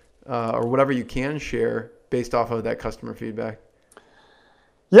share, or whatever you can share based off of that customer feedback?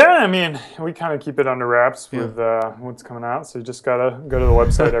 Yeah, I mean, we kind of keep it under wraps with what's coming out. So you just gotta go to the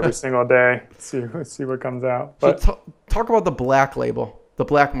website every single day, see what comes out. But so talk about the black label, the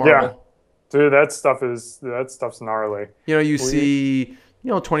black marble. Yeah, dude, that stuff's gnarly. You see,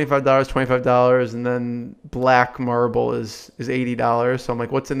 $25, and then black marble is $80. So I'm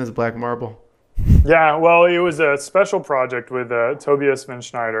like, what's in this black marble? Yeah, well, it was a special project with Tobias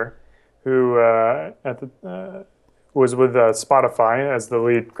Schneider, who was with Spotify as the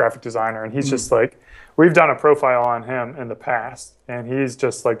lead graphic designer, and he's just like, we've done a profile on him in the past, and he's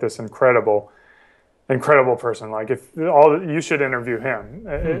just like this incredible person. Like you should interview him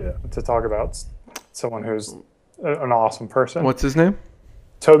to talk about someone who's an awesome person. What's his name?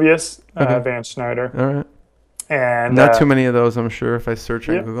 Tobias Van Schneider. All right. And not too many of those, I'm sure, if I search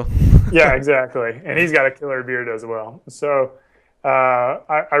on Google. Yeah, exactly. And he's got a killer beard as well. So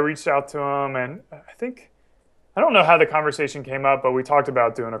I reached out to him, and I don't know how the conversation came up, but we talked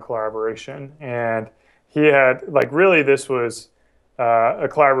about doing a collaboration. And he had, really, this was a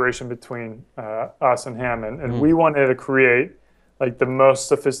collaboration between us and him. And we wanted to create, the most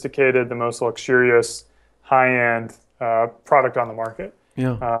sophisticated, the most luxurious, high-end product on the market.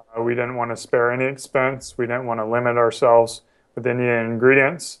 Yeah. We didn't want to spare any expense. We didn't want to limit ourselves with any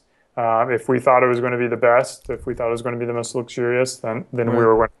ingredients. If we thought it was going to be the best, if we thought it was going to be the most luxurious, then we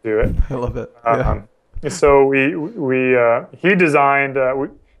were going to do it. I love it. So he designed.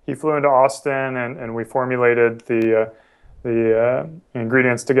 He flew into Austin, and we formulated the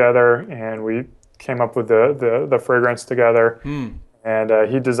ingredients together, and we came up with the fragrance together. And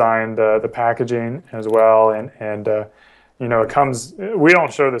he designed the packaging as well, and it comes. We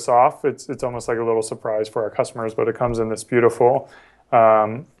don't show this off. It's almost like a little surprise for our customers, but it comes in this beautiful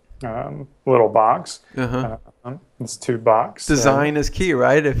little box. It's tube box. Design is key,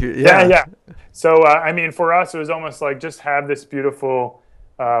 right? Yeah. So for us, it was almost like just have this beautiful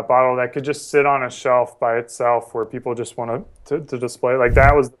bottle that could just sit on a shelf by itself, where people just want to display. Like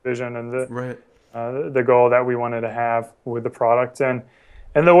that was the vision and the goal that we wanted to have with the product. And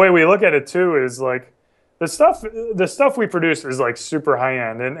the way we look at it too is like, the stuff we produce is like super high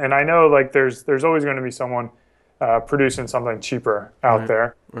end, and I know like there's always going to be someone producing something cheaper out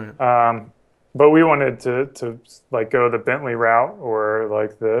there. Right. But we wanted to like go the Bentley route or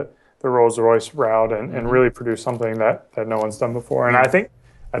like the Rolls-Royce route and really produce something that no one's done before. And I think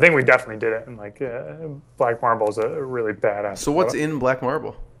we definitely did it. And like black marble is a really badass. So what's in black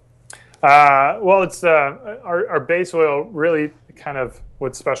marble? Well, it's our base oil. Really, kind of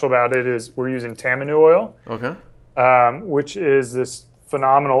what's special about it is we're using tamanu oil. Okay. Which is this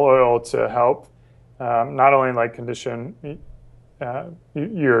phenomenal oil to help not only like condition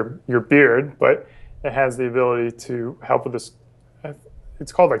your beard, but it has the ability to help with this.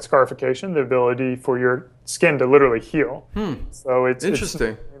 It's called like scarification, the ability for your skin to literally heal. So it's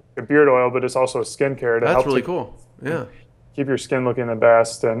interesting. It's a beard oil, but it's also a skincare to help. That's really cool. Yeah. Keep your skin looking the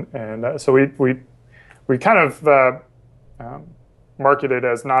best, and so we kind of market it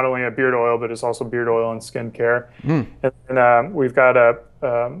as not only a beard oil, but it's also beard oil and skincare. And we've got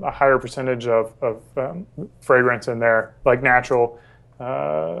a higher percentage of fragrance in there, like natural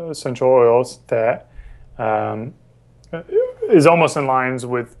essential oils that is almost in lines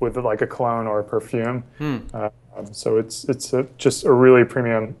with like a cologne or a perfume. So it's just a really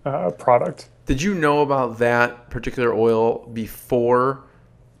premium product. Did you know about that particular oil before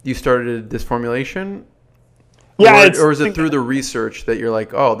you started this formulation? Yeah, or is it through the research that you're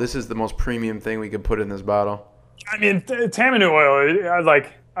like, oh, this is the most premium thing we could put in this bottle? I mean, tamanu oil,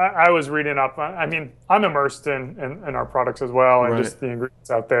 I was reading up. I mean, I'm immersed in our products as well, and just the ingredients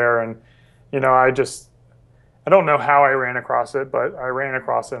out there. And, I don't know how I ran across it, but I ran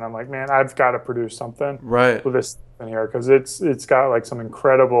across it, and I'm like, man, I've got to produce something with this in here, because it's got like some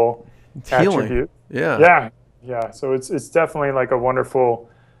incredible attributes. Yeah. So it's definitely like a wonderful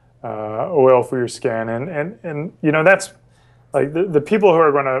oil for your skin, and that's like the people who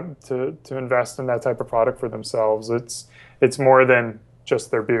are going to invest in that type of product for themselves. It's more than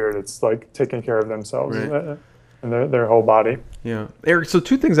just their beard. It's like taking care of themselves and their whole body. Yeah, Eric. So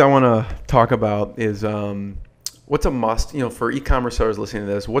two things I want to talk about is what's a must. For e-commerce sellers listening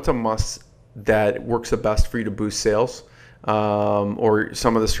to this, what's a must that works the best for you to boost sales, or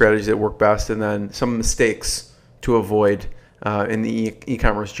some of the strategies that work best, and then some mistakes to avoid in the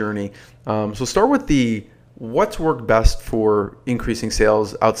e-commerce journey. So start with what's worked best for increasing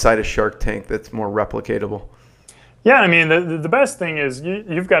sales outside of Shark Tank that's more replicatable. Yeah, I mean, the best thing is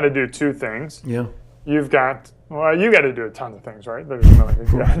you've got to do two things. Yeah. You got to do a ton of things, right? There's another thing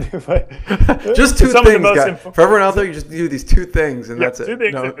you got to do, but just two things, guys. For everyone out there, you just do these two things, and that's it. Two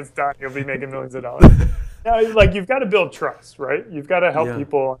things, and it's done. You'll be making millions of dollars. Like you've got to build trust, right? You've got to help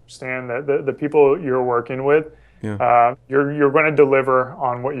people understand that the people you're working with, you're going to deliver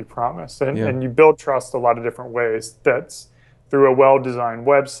on what you promise, and you build trust a lot of different ways. That's through a well-designed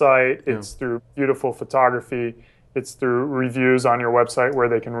website. It's through beautiful photography. It's through reviews on your website where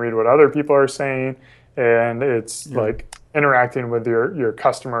they can read what other people are saying, and it's like interacting with your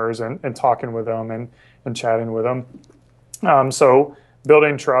customers and talking with them and chatting with them. So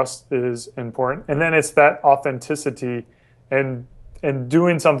building trust is important, and then it's that authenticity and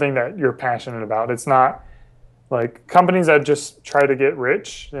doing something that you're passionate about. It's not like companies that just try to get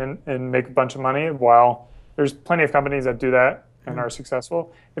rich and make a bunch of money. While there's plenty of companies that do that and are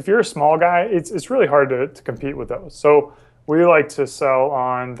successful, if you're a small guy, it's really hard to compete with those. So we like to sell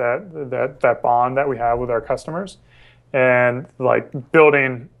on that bond that we have with our customers, and like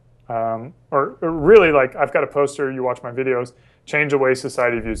building or really, like, I've got a poster, you watch my videos, change the way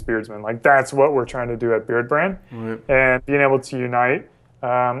society views beardsmen. Like, that's what we're trying to do at BeardBrand, and being able to unite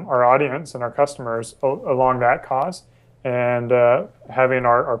our audience and our customers along that cause, and having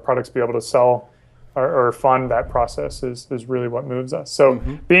our products be able to sell or fund that process is really what moves us. So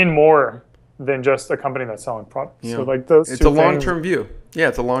being more than just a company that's selling products. So like those it's a long-term view. Yeah,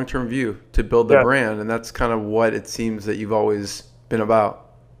 it's a long-term view to build the brand, and that's kind of what it seems that you've always been about.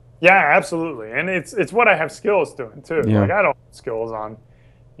 Yeah, absolutely. And it's what I have skills doing too. Like, I don't have skills on,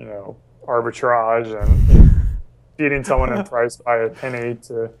 arbitrage and beating someone in price by a penny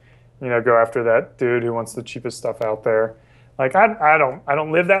to, go after that dude who wants the cheapest stuff out there. Like, I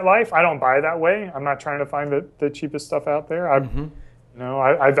don't live that life. I don't buy that way. I'm not trying to find the cheapest stuff out there.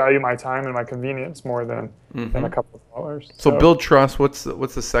 I value my time and my convenience more than a couple of dollars. So build trust. What's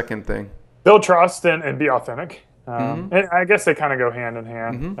the second thing? Build trust and be authentic. And I guess they kind of go hand in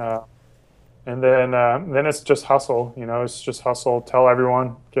hand. And then it's just hustle. It's just hustle. Tell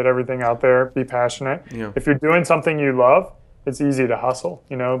everyone, get everything out there, be passionate. If you're doing something you love, it's easy to hustle,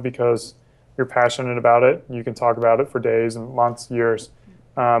 because you're passionate about it. You can talk about it for days and months, years.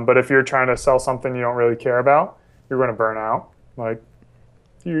 But if you're trying to sell something you don't really care about, you're going to burn out. Like,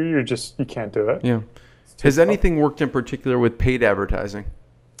 you can't do it. Yeah. Has anything worked in particular with paid advertising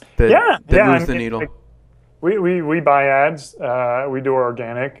that moves the needle? We buy ads. We do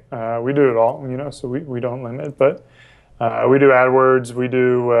organic. We do it all, so we don't limit. But we do AdWords. We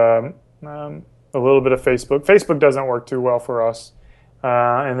do a little bit of Facebook. Facebook doesn't work too well for us.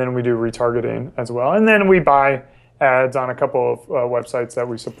 And then we do retargeting as well. And then we buy ads on a couple of websites that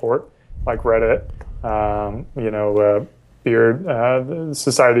we support, like Reddit, Beard, the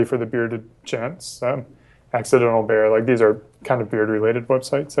Society for the Bearded Gents, Accidental Bear. Like these are kind of beard-related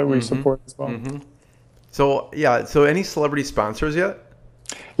websites that we support as well. Mm-hmm. So any celebrity sponsors yet?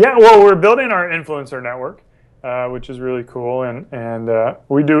 Yeah, well, we're building our influencer network, which is really cool, and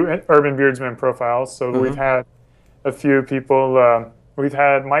we do urban beardsman profiles. So we've had a few people. We've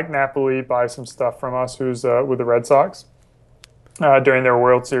had Mike Napoli buy some stuff from us, who's with the Red Sox during their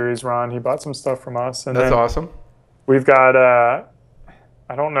World Series run. He bought some stuff from us, and that's awesome. We've got.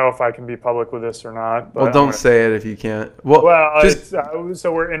 I don't know if I can be public with this or not. But well, don't say it if you can't. Well,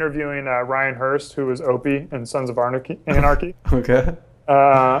 so we're interviewing Ryan Hurst, who was Opie in Sons of Anarchy. Okay.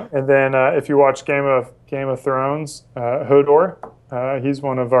 And then if you watch Game of Thrones, Hodor, he's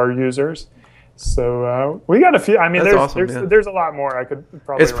one of our users. So we got a few. I mean, there's a lot more I could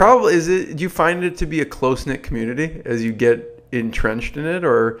probably. Do you find it to be a close-knit community as you get entrenched in it,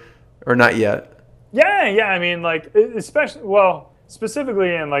 or not yet? Yeah. I mean, like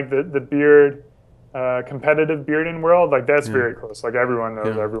specifically in like the beard, competitive bearding world, like that's very close. Like everyone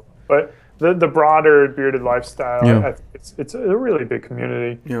knows everyone. But the broader bearded lifestyle, I think it's a really big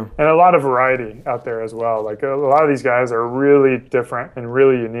community, and a lot of variety out there as well. Like a lot of these guys are really different and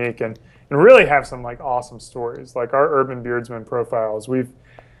really unique, and really have some like awesome stories. Like our urban beardsman profiles,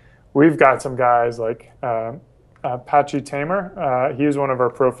 we've got some guys like Patchy Tamer. He's one of our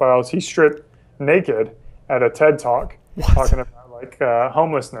profiles. He stripped naked at a TED Talk talking about like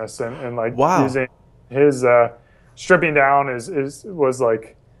homelessness and like using his stripping down was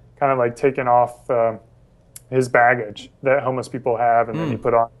like kind of like taking off his baggage that homeless people have, and then he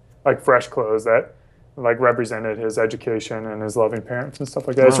put on like fresh clothes that like represented his education and his loving parents and stuff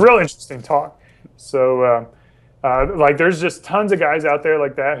like that. It's a real interesting talk. So like there's just tons of guys out there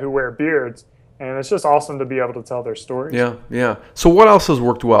like that who wear beards, and it's just awesome to be able to tell their stories. Yeah. So what else has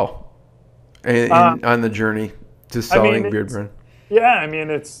worked well on the journey to selling BeardBrand? Yeah, I mean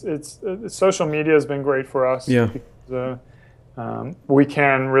it's social media has been great for us. Yeah. Because, we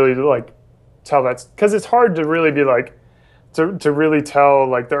can really like tell that's because it's hard to really be like to really tell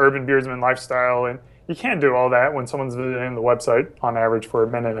like the urban beardsman lifestyle, and you can't do all that when someone's visiting the website on average for a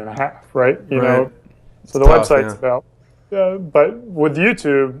minute and a half, right? You know, so the website's about. But with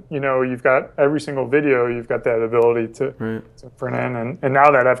YouTube, you've got every single video, you've got that ability to print in, and now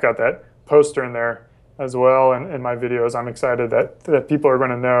that I've got that poster in there as well, and in my videos, I'm excited that people are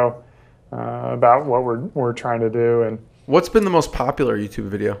going to know about what we're trying to do. And what's been the most popular YouTube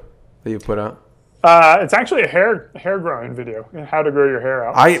video that you put out? It's actually a hair growing video, how to grow your hair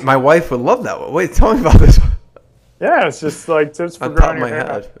out. My wife would love that one. Wait, tell me about this one. Yeah, it's just like tips for growing your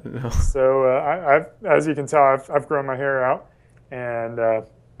hair out. So I've, as you can tell, I've grown my hair out, and I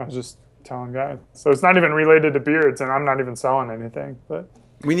was just telling guys. So it's not even related to beards, and I'm not even selling anything. But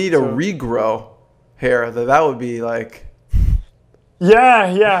we need a regrow hair. That would be like.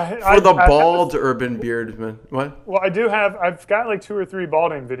 Yeah. For the bald urban beardman. What? Well, I've got like 2 or 3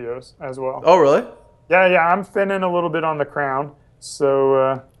 balding videos as well. Oh, really? Yeah. I'm thinning a little bit on the crown,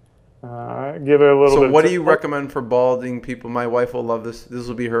 so give it a little bit. So what do you recommend for balding people? My wife will love this. This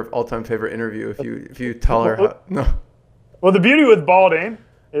will be her all-time favorite interview if you tell her how. No. Well, the beauty with balding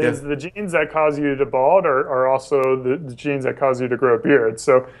is the genes that cause you to bald are also the genes that cause you to grow a beard.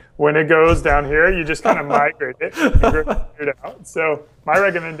 So when it goes down here, you just kind of migrate it and grow the beard out. So my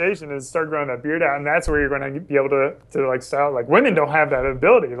recommendation is start growing that beard out, and that's where you're going to be able to like style. Like women don't have that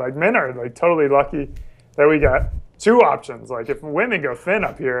ability. Like men are like totally lucky that we got 2 options. Like if women go thin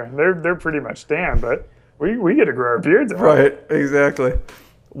up here, they're pretty much tan, but we get to grow our beards out. Right, exactly.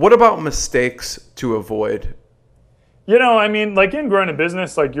 What about mistakes to avoid? I mean, like in growing a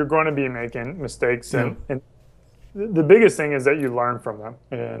business, like you're going to be making mistakes, and the biggest thing is that you learn from them.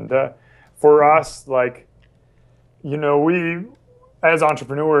 And for us, like, we as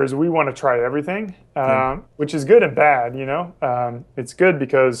entrepreneurs, we want to try everything, which is good and bad. It's good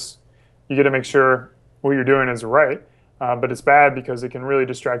because you get to make sure what you're doing is right, but it's bad because it can really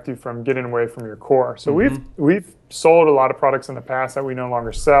distract you from getting away from your core. So we've sold a lot of products in the past that we no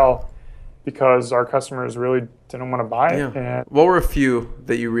longer sell, because our customers really didn't want to buy it. Yeah. And, what were a few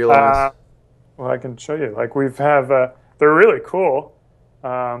that you realized? Well, I can show you. Like they're really cool.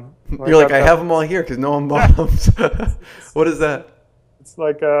 You're like, I have them all here because no one bought them. What is that? It's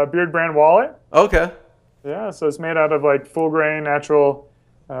like a BeardBrand wallet. Okay. Yeah, so it's made out of like full grain natural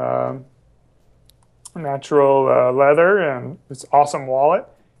natural leather, and it's awesome wallet.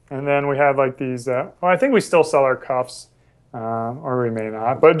 And then we have like these, well, I think we still sell our cuffs, or we may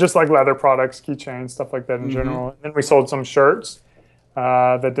not, but just like leather products, keychains, stuff like that in general. And then we sold some shirts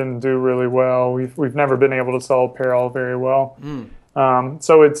that didn't do really well. We've never been able to sell apparel very well.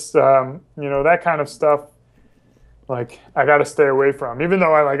 So it's, that kind of stuff, like I got to stay away from, even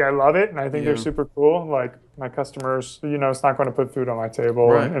though I love it and I think they're super cool. Like my customers, it's not going to put food on my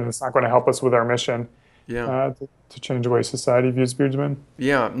table, and it's not going to help us with our mission. To change the way society views beardsmen.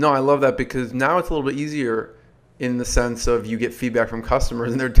 Yeah, no, I love that, because now it's a little bit easier in the sense of you get feedback from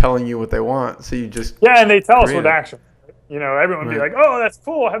customers and they're telling you what they want, so you just and they tell us with action. Everyone would be like, "Oh, that's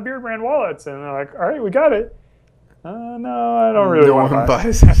cool. I have BeardBrand wallets," and they're like, "All right, we got it." No, I don't really want to buy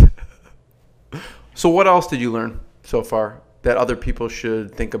it. So, what else did you learn so far that other people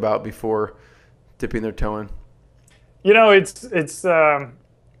should think about before dipping their toe in? It's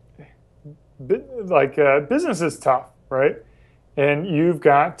business is tough, right? And you've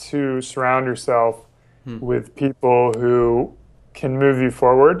got to surround yourself with people who can move you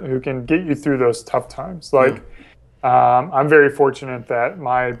forward, who can get you through those tough times. I'm very fortunate that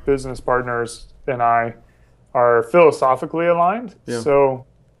my business partners and I are philosophically aligned. So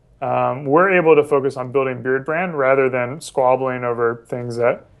we're able to focus on building BeardBrand rather than squabbling over things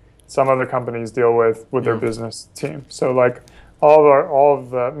that some other companies deal with their business team. So all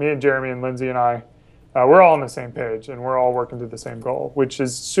of me and Jeremy and Lindsay and I, we're all on the same page, and we're all working to the same goal, which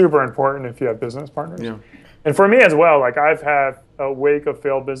is super important if you have business partners. And for me as well, I've had a wake of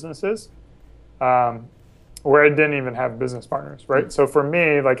failed businesses where I didn't even have business partners, right? So for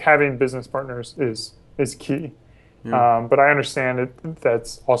me, having business partners is key. But I understand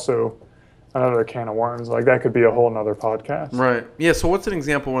that's also another can of worms. That could be a whole nother podcast. Right. Yeah. So what's an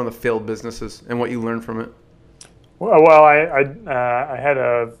example of one of the failed businesses and what you learned from it? Well, I had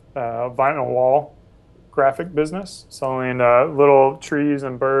a vinyl wall graphic business selling little trees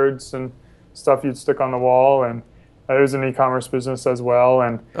and birds and stuff you'd stick on the wall, and it was an e-commerce business as well.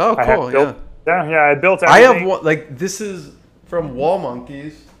 And oh, cool! I built everything. I have this is from Wall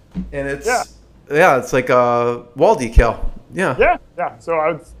Monkeys, and it's it's like a wall decal. Yeah.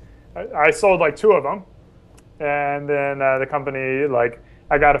 So I sold 2 of them, and then the company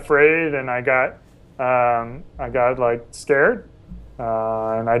I got afraid and I got scared,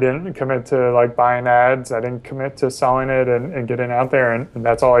 and I didn't commit to buying ads. I didn't commit to selling it and getting out there, and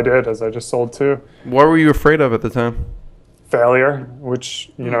that's all I did. Is I just sold 2. What were you afraid of at the time? Failure,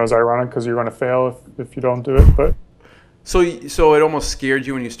 which is ironic because you're going to fail if you don't do it. But so it almost scared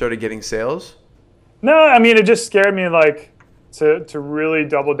you when you started getting sales? No, I mean it just scared me to really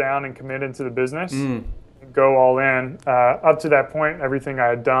double down and commit into the business, go all in. Up to that point, everything I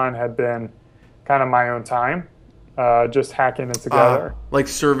had done had been kind of my own time, just hacking it together.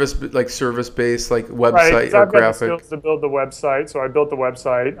 Service based, website right, or I've got graphic. The skills to build the website, so I built the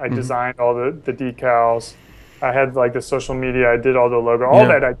website. I designed all the decals. I had the social media. I did all the logo. All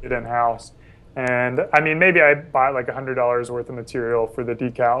that I did in house. And I mean, maybe I bought $100 worth of material for the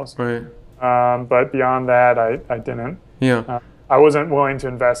decals. Right. But beyond that, I didn't. Yeah. I wasn't willing to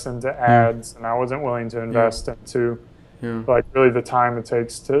invest into ads, and I wasn't willing to invest into really the time it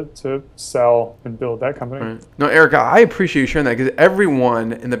takes to sell and build that company. Right. No, Eric, I appreciate you sharing that, because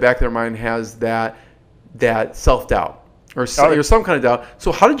everyone in the back of their mind has that self-doubt or some kind of doubt.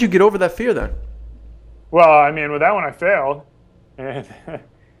 So how did you get over that fear then? Well, I mean, with that one I failed, and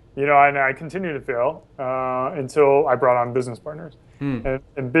and I continued to fail until I brought on business partners. And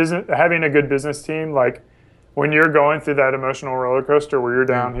having a good business team, when you're going through that emotional roller coaster where you're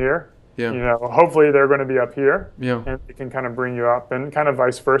down here, hopefully they're going to be up here, and they can kind of bring you up, and kind of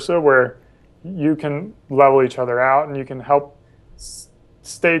vice versa, where you can level each other out and you can help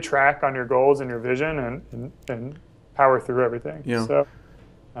stay track on your goals and your vision and power through everything. So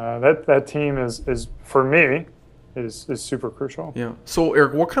that team is for me is super crucial. Yeah. So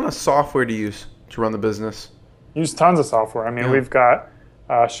Eric, what kind of software do you use to run the business? Use tons of software. I mean, we've got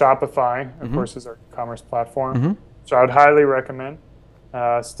Shopify, of course, is our e-commerce platform, which I would highly recommend.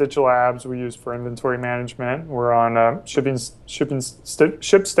 Stitch Labs we use for inventory management. We're on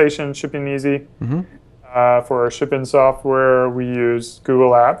ShipStation, Shipping Easy. For our shipping software, we use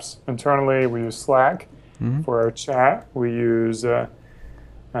Google Apps. Internally, we use Slack. For our chat, we use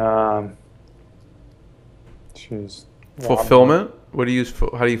fulfillment. What do you use?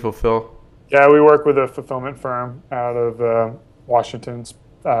 How do you fulfill? Yeah, we work with a fulfillment firm out of Washington's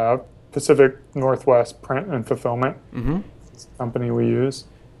Pacific Northwest Print and Fulfillment. It's the company we use.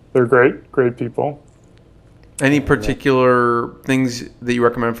 They're great people. Any particular things that you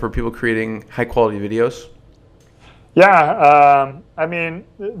recommend for people creating high quality videos? Yeah, I mean,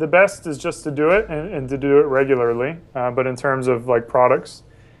 the best is just to do it and to do it regularly. But in terms of like products,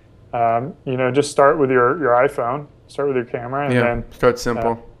 just start with your iPhone, start with your camera, and then start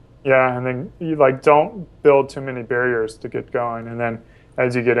simple. Yeah, and then you like don't build too many barriers to get going, and then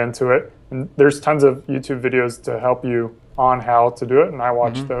as you get into it, and there's tons of YouTube videos to help you on how to do it, and I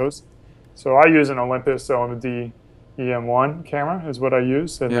watch those. So I use an Olympus OMD EM1 camera is what I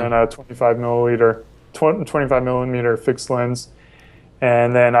use, and then a 25 millimeter fixed lens,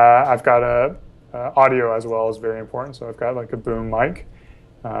 and then I've got a audio as well is very important. So I've got like a boom mic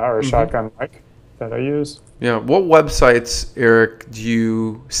or a shotgun mic that I use. Yeah. What websites, Eric, do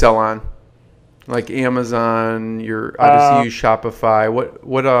you sell on? Like Amazon, your obviously use Shopify. What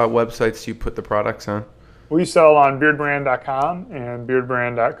websites do you put the products on? We sell on BeardBrand.com and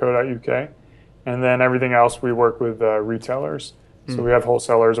BeardBrand.co.uk, and then everything else we work with retailers. So we have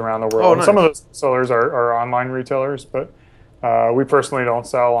wholesalers around the world. Oh, nice. Some of those sellers are online retailers, but we personally don't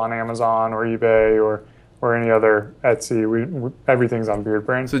sell on Amazon or eBay or any other Etsy. Everything's on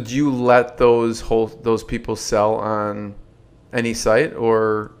BeardBrand. So do you let those people sell on any site,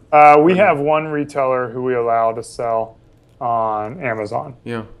 or? We have one retailer who we allow to sell on Amazon.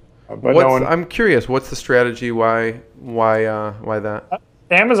 Yeah. But I'm curious. What's the strategy? Why that?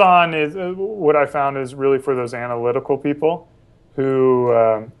 Amazon is what I found is really for those analytical people who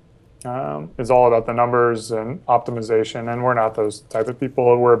is all about the numbers and optimization, and we're not those type of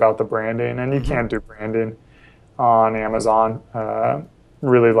people. We're about the branding, and you can't do branding on Amazon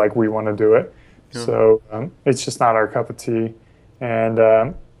really like we want to do it. Yeah. So it's just not our cup of tea. And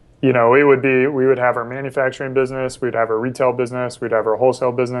we would have our manufacturing business, we'd have our retail business, we'd have our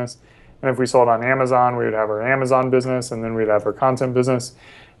wholesale business, and if we sold on Amazon, we would have our Amazon business, and then we'd have our content business,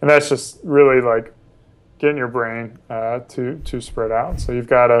 and that's just really like getting your brain to spread out. So you've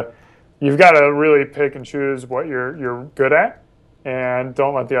got to really pick and choose what you're good at, and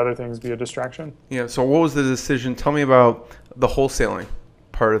don't let the other things be a distraction. Yeah. So what was the decision? Tell me about the wholesaling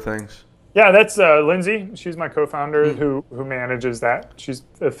part of things. Yeah, that's Lindsay. She's my co-founder who manages that. She's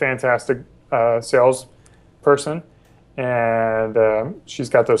a fantastic sales person, and she's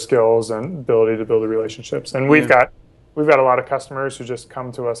got those skills and ability to build the relationships. And we've got a lot of customers who just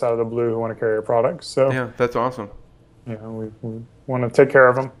come to us out of the blue who want to carry our products. So yeah, that's awesome. We want to take care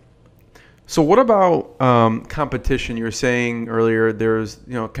of them. So what about competition? You were saying earlier there's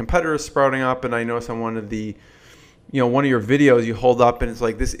competitors sprouting up, and I noticed on one of your videos you hold up and it's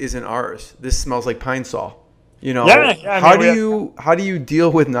like, this isn't ours. This smells like Pine Sol. How do you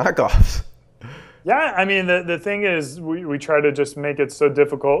deal with knockoffs? Yeah, I mean the thing is we try to just make it so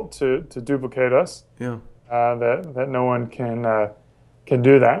difficult to duplicate us. Yeah. That no one can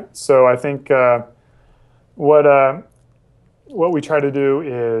do that. So I think what we try to do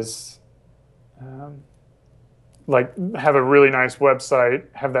is have a really nice website,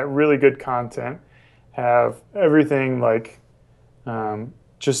 have that really good content, have everything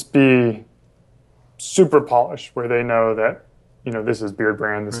just be super polished where they know that this is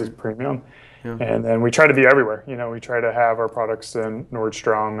BeardBrand, this is premium. Yeah. And then we try to be everywhere. We try to have our products in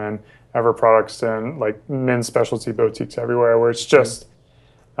Nordstrom and have our products in like men's specialty boutiques everywhere, where it's just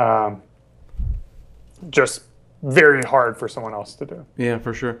very hard for someone else to do. Yeah,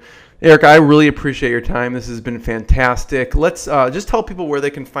 for sure. Eric, I really appreciate your time. This has been fantastic. Let's just tell people where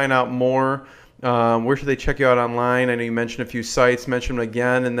they can find out more. Where should they check you out online? I know you mentioned a few sites. Mention them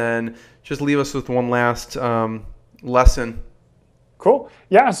again, and then just leave us with one last lesson. Cool.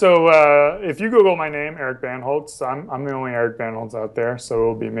 Yeah. So if you Google my name, Eric Bandholz, I'm the only Eric Bandholz out there, so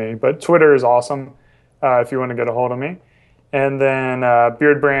it'll be me. But Twitter is awesome if you want to get a hold of me. And then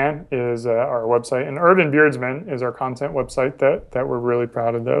BeardBrand is our website, and Urban Beardsman is our content website that we're really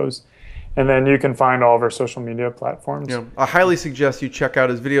proud of those. And then you can find all of our social media platforms. Yeah, I highly suggest you check out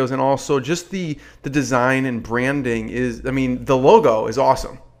his videos, and also just the design and branding the logo is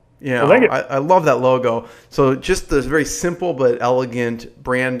awesome. I love that logo. So just the very simple but elegant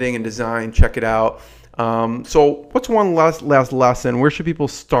branding and design, check it out. So what's one last lesson? Where should people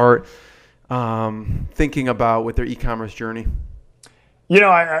start thinking about with their e-commerce journey?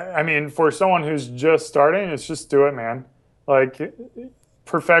 I mean, for someone who's just starting, it's just do it, man. Like,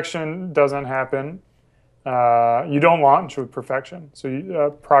 perfection doesn't happen. You don't launch with perfection.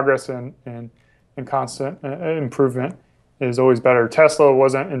 So progress and constant improvement is always better. Tesla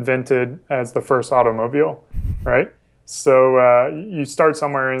wasn't invented as the first automobile, right? So you start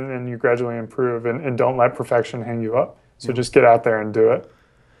somewhere and then you gradually improve, and don't let perfection hang you up. So just get out there and do it.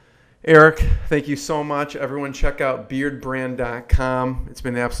 Eric, thank you so much. Everyone check out beardbrand.com. It's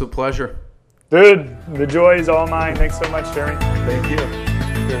been an absolute pleasure. Dude, the joy is all mine. Thanks so much, Jeremy. Thank you.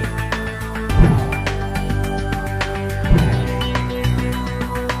 Good.